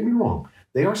own. Don't get me wrong.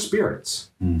 They are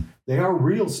spirits. They are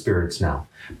real spirits now,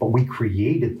 but we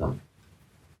created them.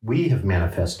 We have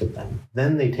manifested them.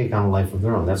 Then they take on a life of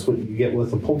their own. That's what you get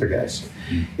with a poltergeist.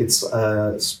 It's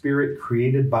a spirit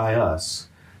created by us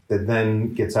that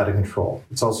then gets out of control.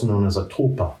 It's also known as a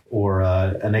tulpa or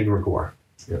an egregore.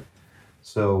 Yeah.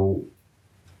 So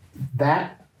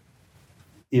that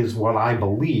is what I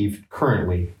believe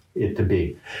currently it to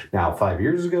be. Now, 5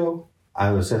 years ago, I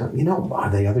was saying, are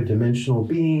they other dimensional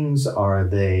beings? Are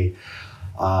they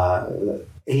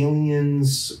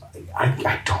aliens?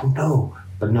 I don't know.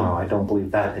 But no, I don't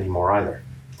believe that anymore either.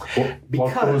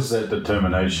 What caused that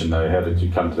determination, though? How did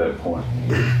you come to that point?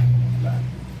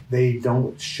 They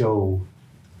don't show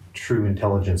true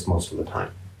intelligence most of the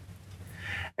time.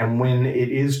 And when it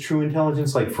is true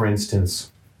intelligence, like for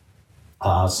instance,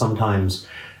 sometimes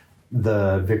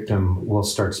the victim will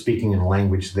start speaking in a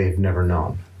language they've never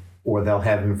known, or they'll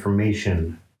have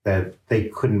information that they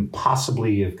couldn't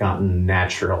possibly have gotten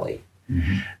naturally.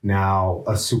 Mm-hmm. Now,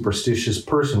 a superstitious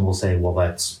person will say, well,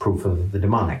 that's proof of the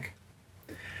demonic.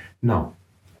 No,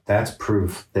 that's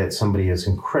proof that somebody is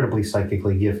incredibly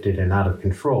psychically gifted and out of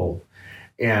control.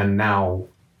 And now,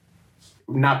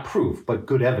 not proof, but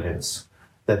good evidence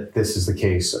that this is the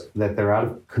case, that they're out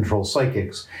of control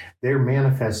psychics. They're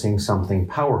manifesting something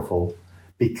powerful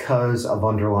because of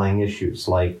underlying issues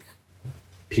like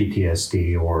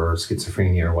PTSD or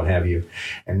schizophrenia or what have you.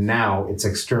 And now it's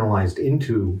externalized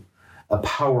into a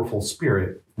powerful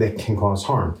spirit that can cause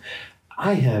harm.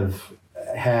 I have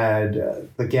had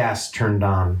the gas turned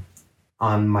on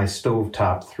my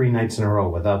stovetop 3 nights in a row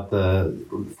without the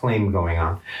flame going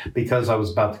on because I was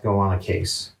about to go on a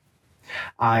case.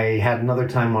 I had another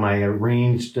time when I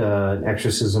arranged an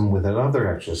exorcism with another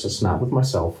exorcist, not with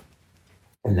myself.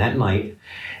 And that night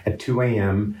at 2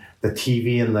 a.m., the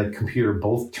TV and the computer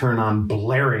both turn on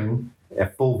blaring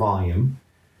at full volume.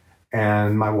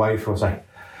 And my wife was like,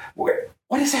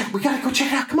 what is that? We got to go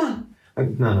check it out. Come on.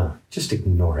 No, just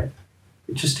ignore it.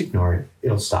 Just ignore it.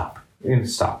 It'll stop. And it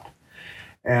stopped.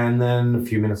 And then a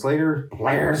few minutes later,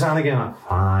 blares on again.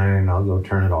 Fine, I'll go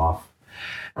turn it off.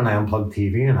 And I unplugged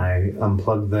TV and I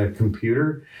unplugged the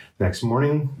computer. Next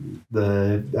morning,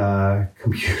 the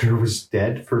computer was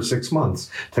dead for 6 months.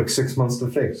 Took 6 months to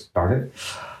fix. Darn it.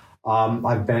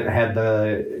 I've had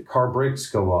the car brakes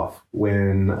go off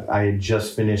when I had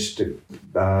just finished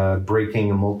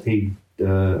breaking a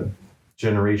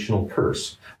multi-generational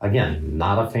curse. Again,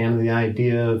 not a fan of the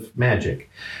idea of magic,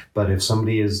 but if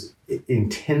somebody is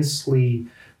intensely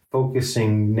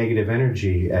focusing negative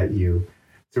energy at you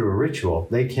through a ritual,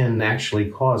 they can actually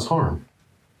cause harm.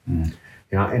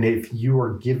 And if you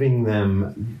are giving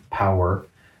them power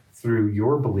through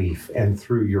your belief and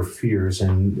through your fears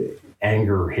and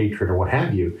anger or hatred or what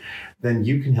have you, then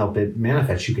you can help it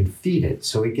manifest. You can feed it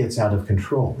so it gets out of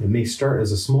control. It may start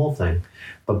as a small thing,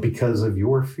 but because of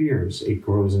your fears, it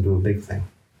grows into a big thing.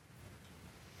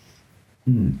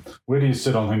 Where do you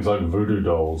sit on things like voodoo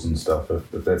dolls and stuff, if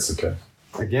that's the case?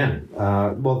 Again,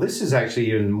 well, this is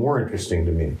actually even more interesting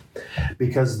to me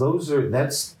because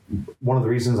that's one of the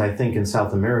reasons I think in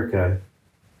South America,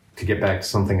 to get back to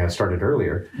something I started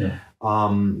earlier,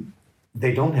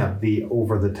 they don't have the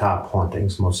over-the-top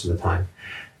hauntings most of the time.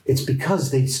 It's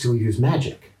because they still use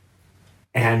magic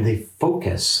and they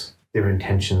focus their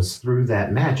intentions through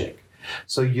that magic.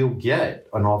 So you'll get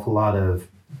an awful lot of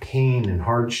pain and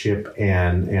hardship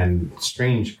and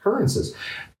strange occurrences,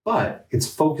 but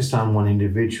it's focused on one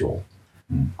individual.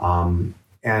 And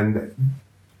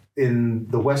in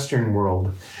the Western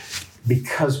world,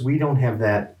 because we don't have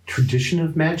that tradition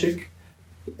of magic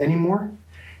anymore,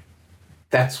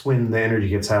 that's when the energy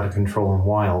gets out of control and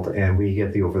wild, and we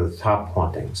get the over-the-top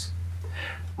hauntings.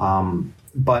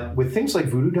 But with things like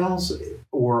voodoo dolls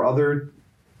or other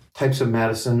types of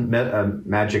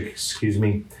magic,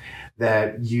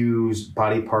 that use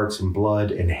body parts and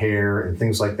blood and hair and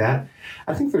things like that,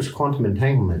 I think there's quantum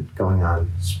entanglement going on.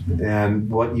 And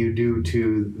what you do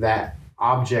to that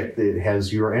object that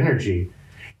has your energy,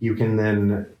 you can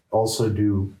then also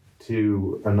do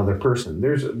to another person.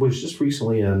 There was just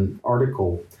recently an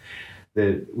article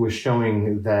that was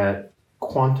showing that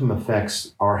quantum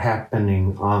effects are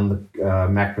happening on the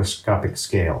macroscopic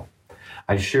scale.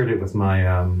 I shared it with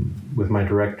my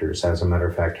directors, as a matter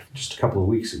of fact, just a couple of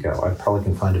weeks ago. I probably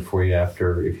can find it for you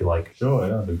after, if you like. Sure,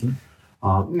 yeah.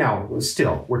 Now,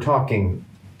 still, we're talking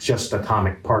just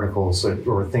atomic particles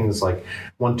or things like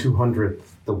 1/200th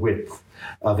the width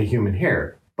of a human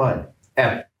hair. But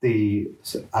at the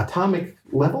atomic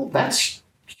level, that's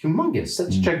humongous.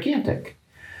 That's gigantic.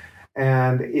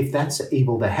 And if that's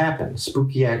able to happen,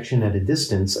 spooky action at a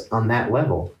distance on that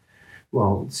level,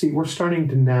 well, see, we're starting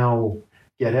to now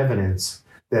get evidence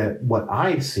that what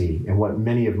I see and what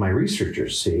many of my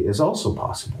researchers see is also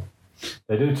possible.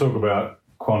 They do talk about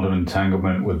quantum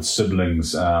entanglement with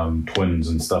siblings, twins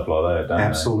and stuff like that, don't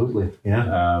Absolutely,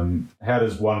 yeah. they? How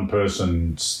does one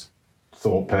person's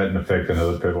thought pattern affect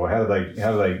another people? How do they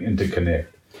interconnect?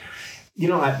 You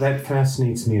know, that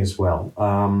fascinates me as well.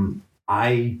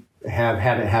 I have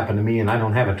had it happen to me, and I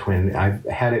don't have a twin. I've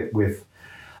had it with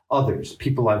others,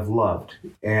 people I've loved,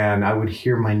 and I would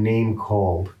hear my name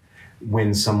called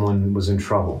when someone was in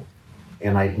trouble,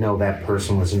 and I'd know that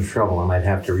person was in trouble, and I'd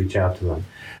have to reach out to them.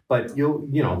 But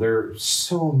you know, there are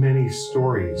so many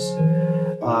stories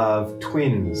of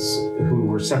twins who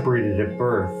were separated at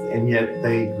birth, and yet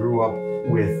they grew up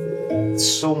with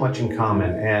so much in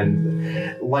common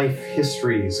and life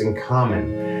histories in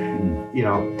common, you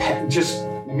know, just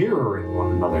mirroring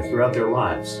one another throughout their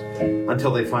lives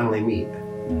until they finally meet.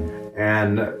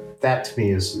 And that to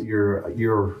me is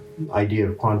your idea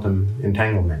of quantum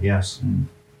entanglement, yes.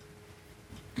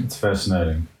 It's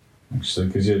fascinating, actually,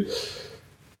 because you've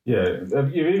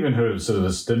even heard of sort of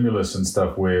the stimulus and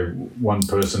stuff where one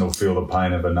person will feel the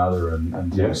pain of another and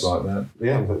things Yes. like that.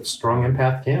 Yeah, but strong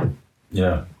empath can.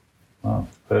 Yeah. Oh,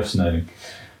 fascinating.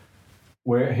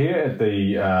 We're here at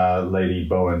the Lady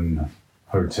Bowen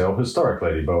Hotel, historic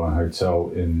Lady Bowen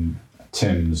Hotel in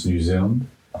Thames, New Zealand.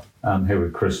 I'm here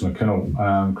with Chris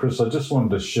McKinnell. Chris, I just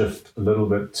wanted to shift a little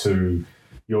bit to,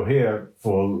 you're here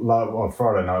for, on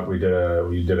Friday night we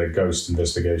did a ghost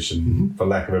investigation, for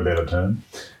lack of a better term,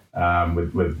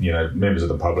 with you know, members of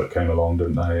the public came along,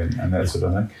 didn't they, and that sort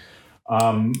of thing.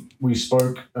 We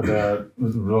spoke about,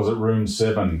 was it room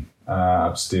 7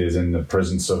 upstairs in the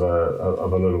presence of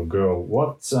a little girl.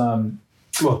 What?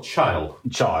 Well, child.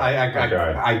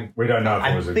 Okay. We don't know if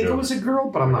it was a girl. I think it was a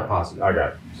girl, but I'm not positive.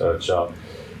 Okay, so a child.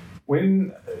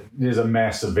 When there's a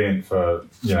mass event for,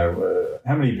 you know,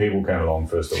 how many people came along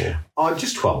first of all?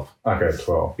 Just 12. Okay,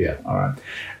 12. Yeah. All right.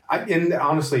 And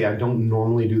honestly, I don't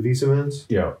normally do these events.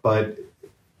 Yeah. But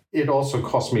it also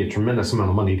cost me a tremendous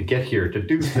amount of money to get here to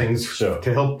do things Sure.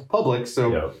 to help the public.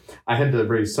 So I had to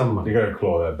raise some money. You got to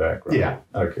claw that back, right? Yeah.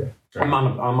 Okay. I'm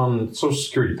on Social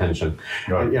Security pension.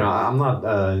 Right. You know, I'm not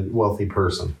a wealthy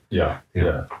person. Yeah.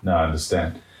 No, I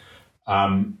understand.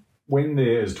 When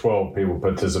there's 12 people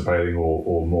participating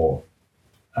or more,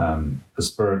 the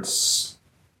spirits,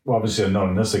 well, obviously not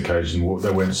on this occasion,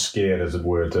 they weren't scared, as it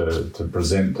were, to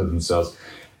present to themselves.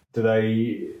 Do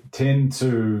they tend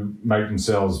to make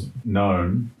themselves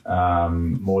known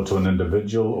more to an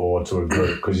individual or to a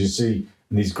group? Because you see,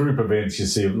 in these group events, you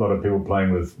see a lot of people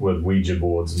playing with Ouija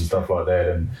boards and stuff like that.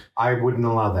 And I wouldn't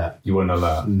allow that. You wouldn't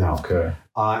allow? No. Okay.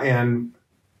 And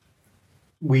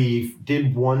we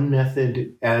did one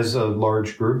method as a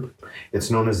large group.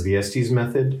 It's known as the Estes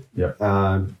method.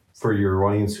 Yeah. For your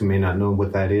audience who may not know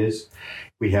what that is,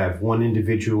 we have one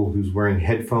individual who's wearing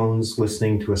headphones,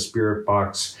 listening to a spirit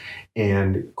box,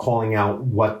 and calling out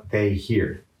what they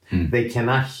hear. They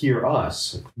cannot hear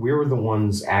us. We're the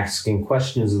ones asking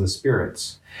questions of the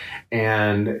spirits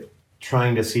and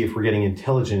trying to see if we're getting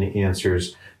intelligent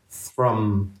answers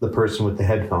from the person with the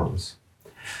headphones.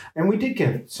 And we did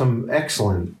get some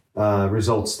excellent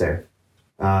results there.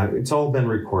 It's all been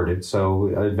recorded, so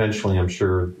eventually I'm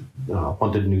sure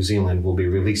Haunted New Zealand will be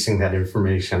releasing that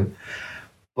information.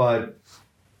 But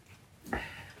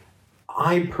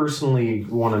I personally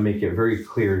want to make it very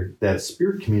clear that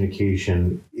spirit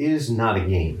communication is not a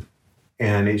game,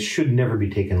 and it should never be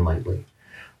taken lightly.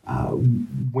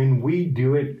 When we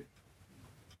do it,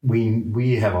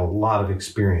 we have a lot of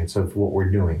experience of what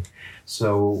we're doing.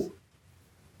 So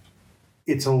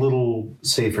it's a little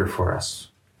safer for us.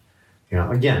 You know,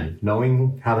 again,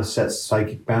 knowing how to set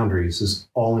psychic boundaries is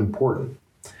all important,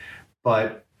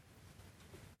 but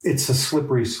it's a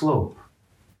slippery slope.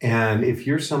 And if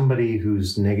you're somebody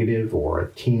who's negative or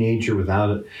a teenager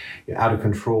without out of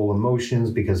control emotions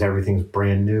because everything's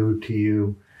brand new to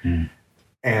you,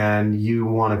 and you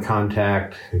want to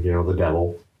contact, you know, the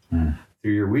devil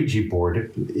through your Ouija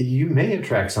board, you may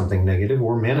attract something negative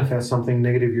or manifest something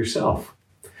negative yourself.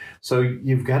 So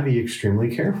you've got to be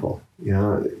extremely careful. You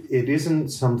know, it isn't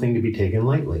something to be taken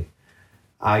lightly.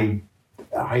 I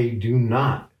do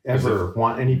not ever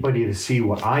want anybody to see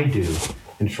what I do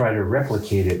and try to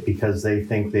replicate it because they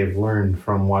think they've learned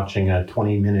from watching a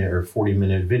 20-minute or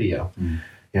 40-minute video. You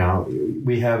know,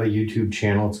 we have a YouTube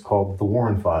channel. It's called The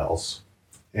Warren Files.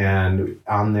 And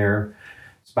on there,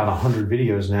 it's about 100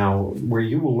 videos now where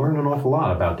you will learn an awful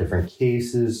lot about different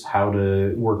cases, how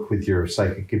to work with your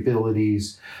psychic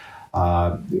abilities,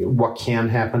 what can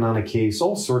happen on a case,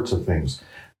 all sorts of things.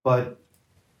 But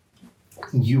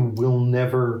you will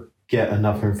never get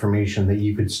enough information that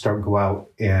you could go out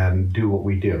and do what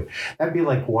we do. That'd be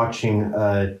like watching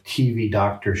a TV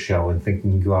doctor show and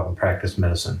thinking you go out and practice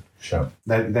medicine. Sure.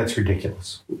 That's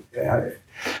ridiculous.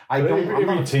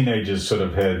 Every teenager's sort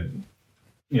of had,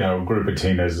 a group of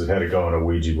teenagers had to go on a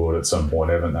Ouija board at some point,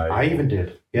 haven't they? I even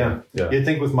did. Yeah. Yeah. You'd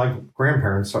think with my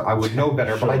grandparents I would know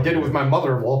better, but I did it with my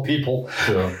mother of all people.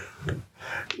 Sure.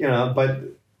 But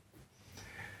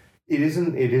it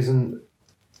isn't.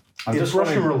 It's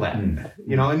Russian roulette, and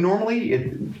normally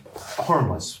it's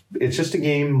harmless. It's just a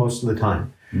game most of the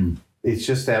time. It's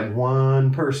just that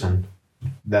one person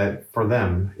that for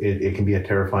them, it can be a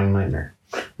terrifying nightmare.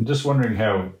 I'm just wondering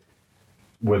how,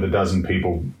 with a dozen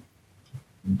people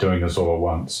doing this all at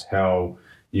once, how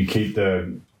you keep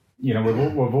the, we've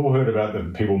all heard about the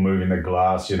people moving the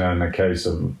glass, in the case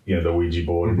of, the Ouija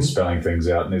board and spelling things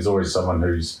out. And there's always someone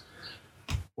who's,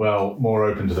 more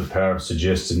open to the power of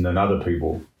suggestion than other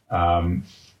people.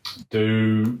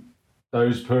 Do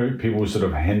those people sort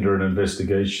of hinder an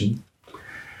investigation?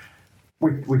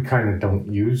 We kind of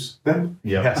don't use them.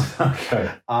 Yeah. Yes.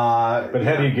 Okay. But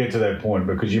how do you get to that point?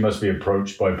 Because you must be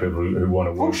approached by people who want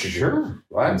to work together.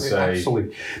 Sure. And say,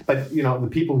 absolutely. But, the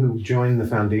people who join the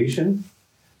foundation,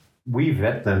 we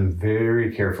vet them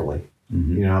very carefully,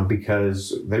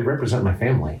 because they represent my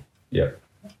family. Yeah.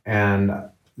 And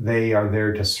they are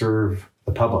there to serve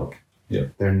the public. Yeah.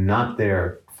 They're not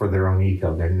there for their own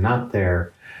ego. They're not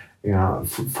there,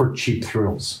 for cheap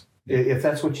thrills. If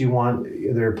that's what you want,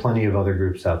 there are plenty of other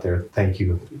groups out there. Thank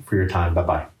you for your time.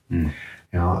 Bye-bye.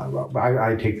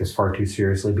 I take this far too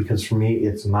seriously because for me,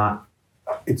 it's not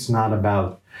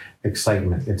about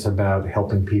excitement. It's about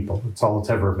helping people. It's all it's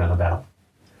ever been about.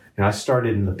 I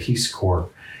started in the Peace Corps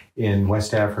in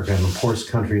West Africa, in the poorest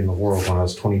country in the world, when I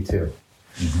was 22.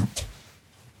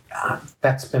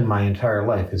 That's been my entire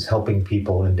life, is helping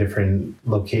people in different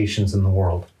locations in the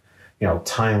world.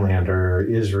 Thailand or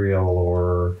Israel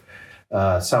or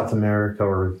South America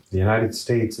or the United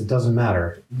States. It doesn't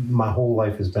matter. My whole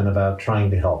life has been about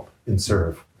trying to help and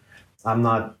serve. I'm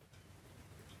not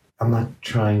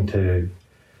trying to.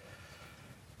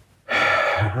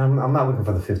 I'm not looking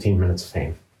for the 15 minutes of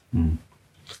fame.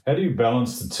 How do you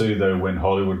balance the two, though, when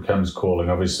Hollywood comes calling?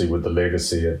 Obviously, with the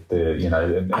legacy at the,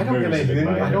 I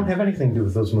don't have anything to do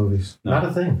with those movies. No. Not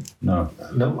a thing. No.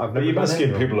 I've never. But you must done get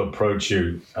any. people approach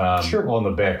you on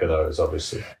the back of those,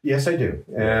 obviously. Yes, I do.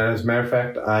 And as a matter of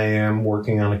fact, I am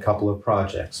working on a couple of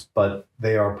projects, but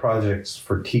they are projects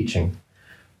for teaching.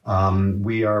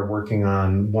 We are working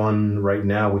on one right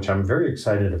now, which I'm very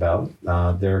excited about.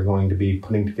 They're going to be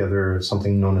putting together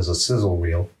something known as a sizzle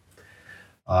reel.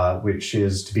 Which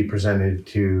is to be presented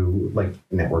to like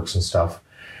networks and stuff.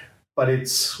 But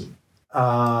it's, do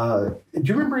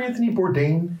you remember Anthony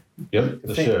Bourdain? Yep,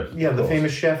 the chef. Yeah, the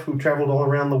famous chef who traveled all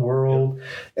around the world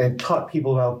and taught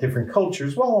people about different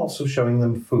cultures while also showing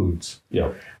them foods.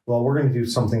 Yeah. Well, we're going to do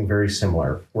something very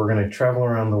similar. We're going to travel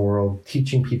around the world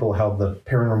teaching people how the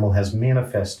paranormal has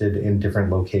manifested in different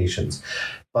locations.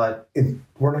 But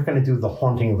we're not going to do the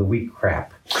haunting of the week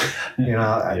crap.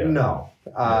 No.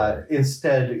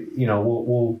 Instead,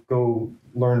 we'll go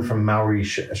learn from Maori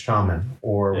shaman,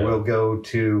 or we'll go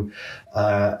to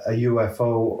a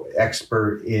UFO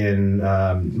expert in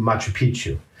Machu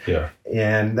Picchu. Yeah.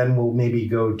 And then we'll maybe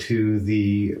go to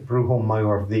the Brujo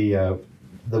Mayor,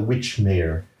 the witch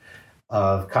mayor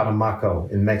of Catemaco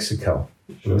in Mexico,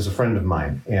 who was a friend of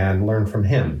mine, and learn from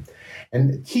him.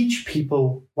 And teach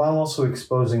people while also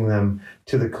exposing them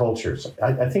to the cultures.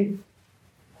 I think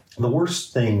the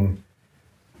worst thing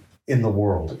in the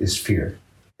world is fear.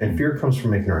 And fear comes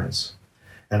from ignorance.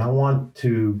 And I want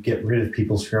to get rid of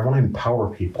people's fear. I want to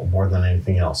empower people more than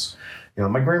anything else.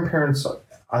 My grandparents,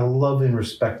 I love and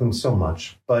respect them so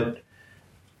much, but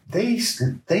they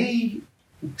scared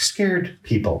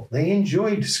people. They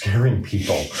enjoyed scaring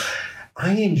people.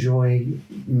 I enjoy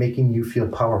making you feel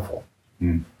powerful.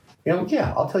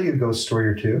 I'll tell you a ghost story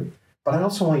or two, but I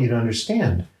also want you to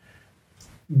understand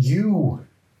you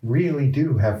really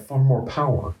do have far more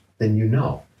power than you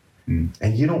know.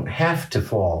 And you don't have to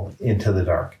fall into the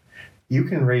dark. You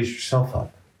can raise yourself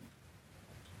up.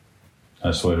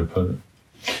 That's the way to put it.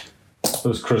 It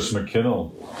was Chris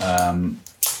McKinnell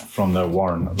from the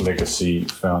Warren Legacy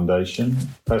Foundation.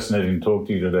 Fascinating to talk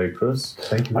to you today, Chris.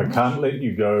 Thank you. I can't let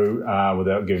you go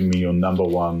without giving me your number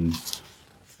one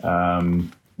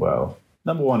event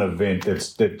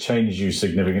that changed you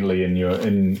significantly in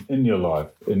your life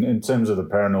in terms of the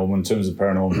paranormal, in terms of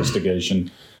paranormal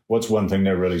investigation. What's one thing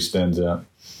that really stands out?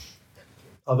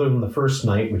 Other than the first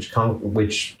night,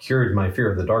 which cured my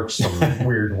fear of the dark some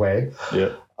weird way,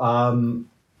 Yeah.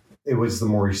 It was the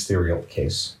Maurice Theriault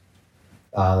case.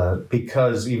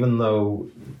 because even though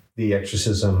the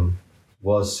exorcism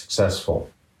was successful,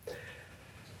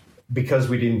 because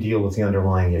we didn't deal with the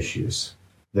underlying issues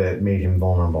that made him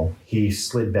vulnerable, he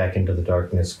slid back into the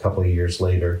darkness a couple of years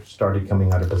later, started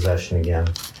coming out of possession again.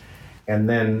 And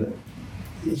then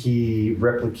he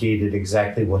replicated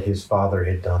exactly what his father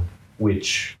had done,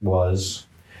 which was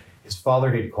his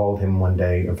father had called him one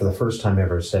day and for the first time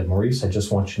ever said, "Maurice, I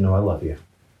just want you to know I love you."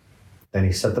 Then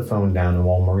he set the phone down, and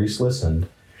while Maurice listened,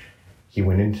 he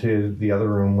went into the other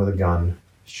room with a gun,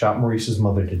 shot Maurice's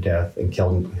mother to death, and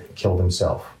killed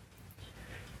himself.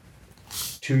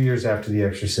 2 years after the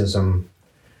exorcism,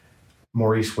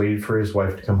 Maurice waited for his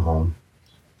wife to come home,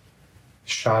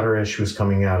 shot her as she was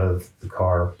coming out of the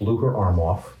car, blew her arm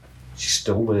off. She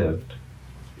still lived.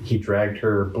 He dragged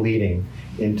her bleeding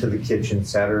into the kitchen,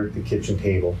 sat her at the kitchen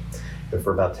table, and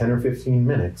for about 10 or 15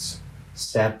 minutes,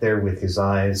 sat there with his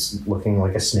eyes looking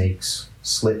like a snake's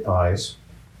slit eyes.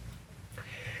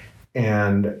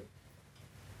 And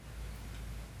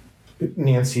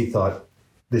Nancy thought,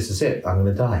 this is it, I'm going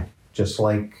to die, just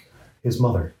like his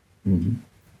mother. Mm-hmm.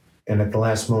 And at the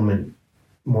last moment,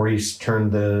 Maurice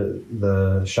turned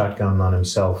the shotgun on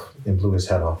himself and blew his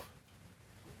head off.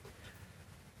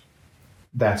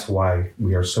 That's why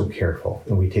we are so careful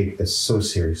and we take this so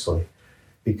seriously,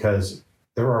 because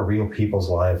there are real people's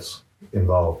lives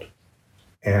involved.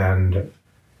 And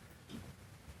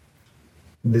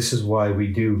this is why we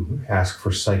do ask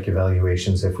for psych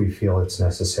evaluations if we feel it's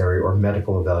necessary, or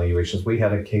medical evaluations. We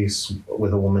had a case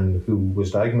with a woman who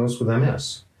was diagnosed with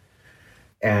MS,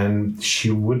 and she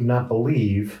would not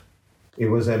believe it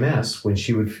was MS when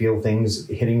she would feel things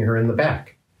hitting her in the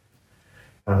back.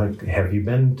 I'm like, have you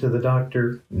been to the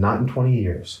doctor? Not in 20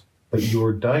 years. But you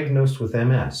were diagnosed with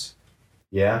MS.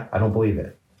 Yeah, I don't believe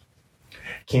it.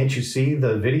 Can't you see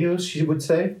the videos, she would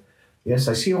say? Yes,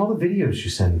 I see all the videos you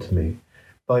send to me.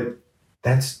 But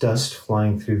that's dust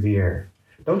flying through the air.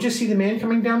 Don't you see the man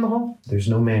coming down the hall? There's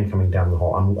no man coming down the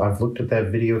hall. I've looked at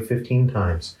that video 15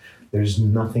 times. There's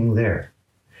nothing there.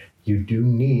 You do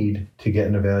need to get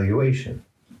an evaluation.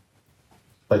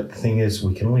 But the thing is,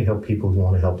 we can only help people who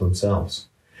want to help themselves.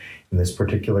 In this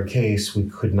particular case, we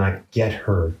could not get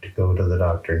her to go to the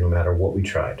doctor no matter what we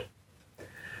tried.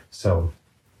 So,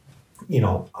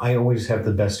 I always have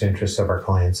the best interests of our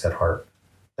clients at heart.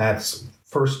 That's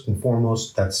first and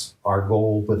foremost, that's our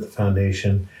goal with the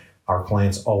foundation. Our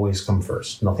clients always come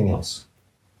first, nothing else.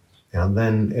 And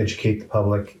then educate the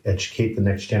public, educate the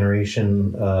next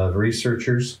generation of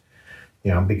researchers,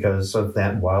 because of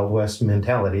that Wild West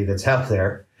mentality that's out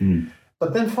there. Mm.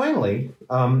 But then finally,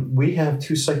 we have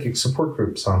 2 psychic support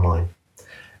groups online.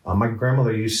 My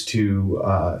grandmother used to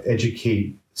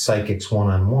educate psychics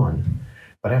one-on-one,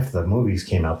 but after the movies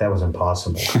came out, that was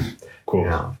impossible. Cool.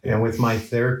 Yeah. And with my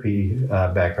therapy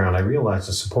background, I realized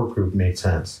a support group made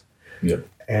sense. Yep.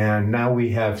 And now we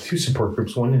have 2 support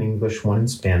groups, one in English, one in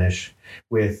Spanish,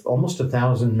 with almost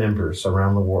 1,000 members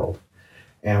around the world.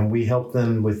 And we help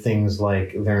them with things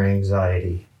like their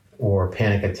anxiety or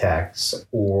panic attacks,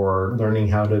 or learning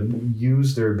how to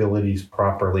use their abilities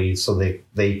properly so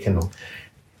they can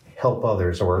help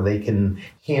others, or they can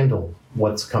handle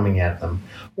what's coming at them.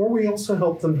 Or we also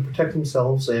help them to protect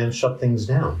themselves and shut things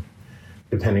down,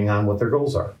 depending on what their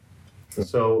goals are.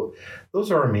 So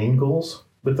those are our main goals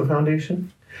with the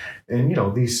foundation. And,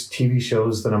 these TV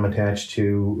shows that I'm attached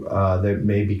to that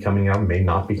may be coming out, may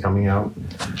not be coming out,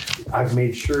 I've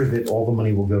made sure that all the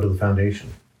money will go to the foundation.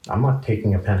 I'm not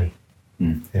taking a penny.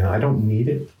 Mm. I don't need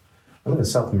it. I live in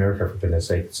South America, for goodness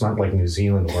sake. It's not like New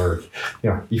Zealand where,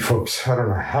 you folks, I don't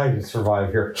know how you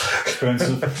survive here.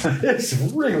 Expensive. It's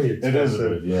really expensive. It is a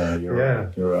bit, yeah, you're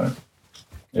right. You're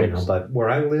right. But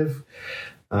where I live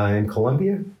in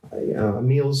Colombia,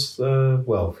 meals,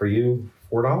 for you,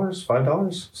 $4,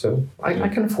 $5. So I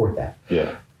can afford that.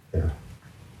 Yeah.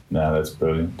 No, that's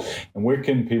brilliant. And where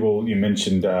can people, you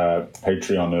mentioned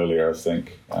Patreon earlier, I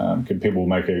think. Can people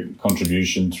make a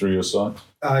contribution through your site?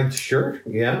 Sure,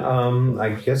 yeah. I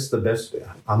guess the best,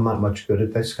 I'm not much good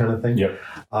at this kind of thing. Yep.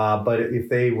 But if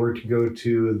they were to go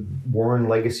to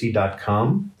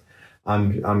warrenlegacy.com,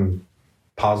 I'm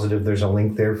positive there's a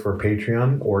link there for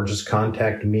Patreon, or just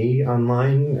contact me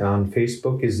online. On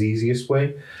Facebook is the easiest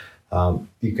way.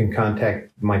 You can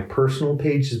contact my personal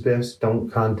page is best. Don't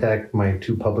contact my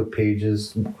 2 public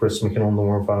pages, Chris McKinnell and the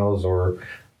Warren Files, or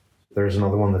there's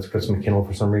another one that's Chris McKinnell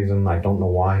for some reason. I don't know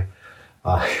why.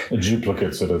 A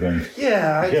duplicate sort of thing.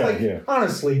 Yeah,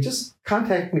 honestly, just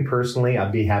contact me personally.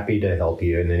 I'd be happy to help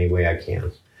you in any way I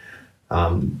can.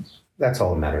 That's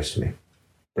all that matters to me.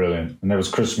 Brilliant. And that was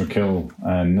Chris McKinnell,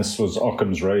 and this was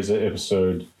Occam's Razor,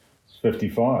 episode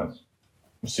 55.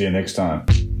 We'll see you next time.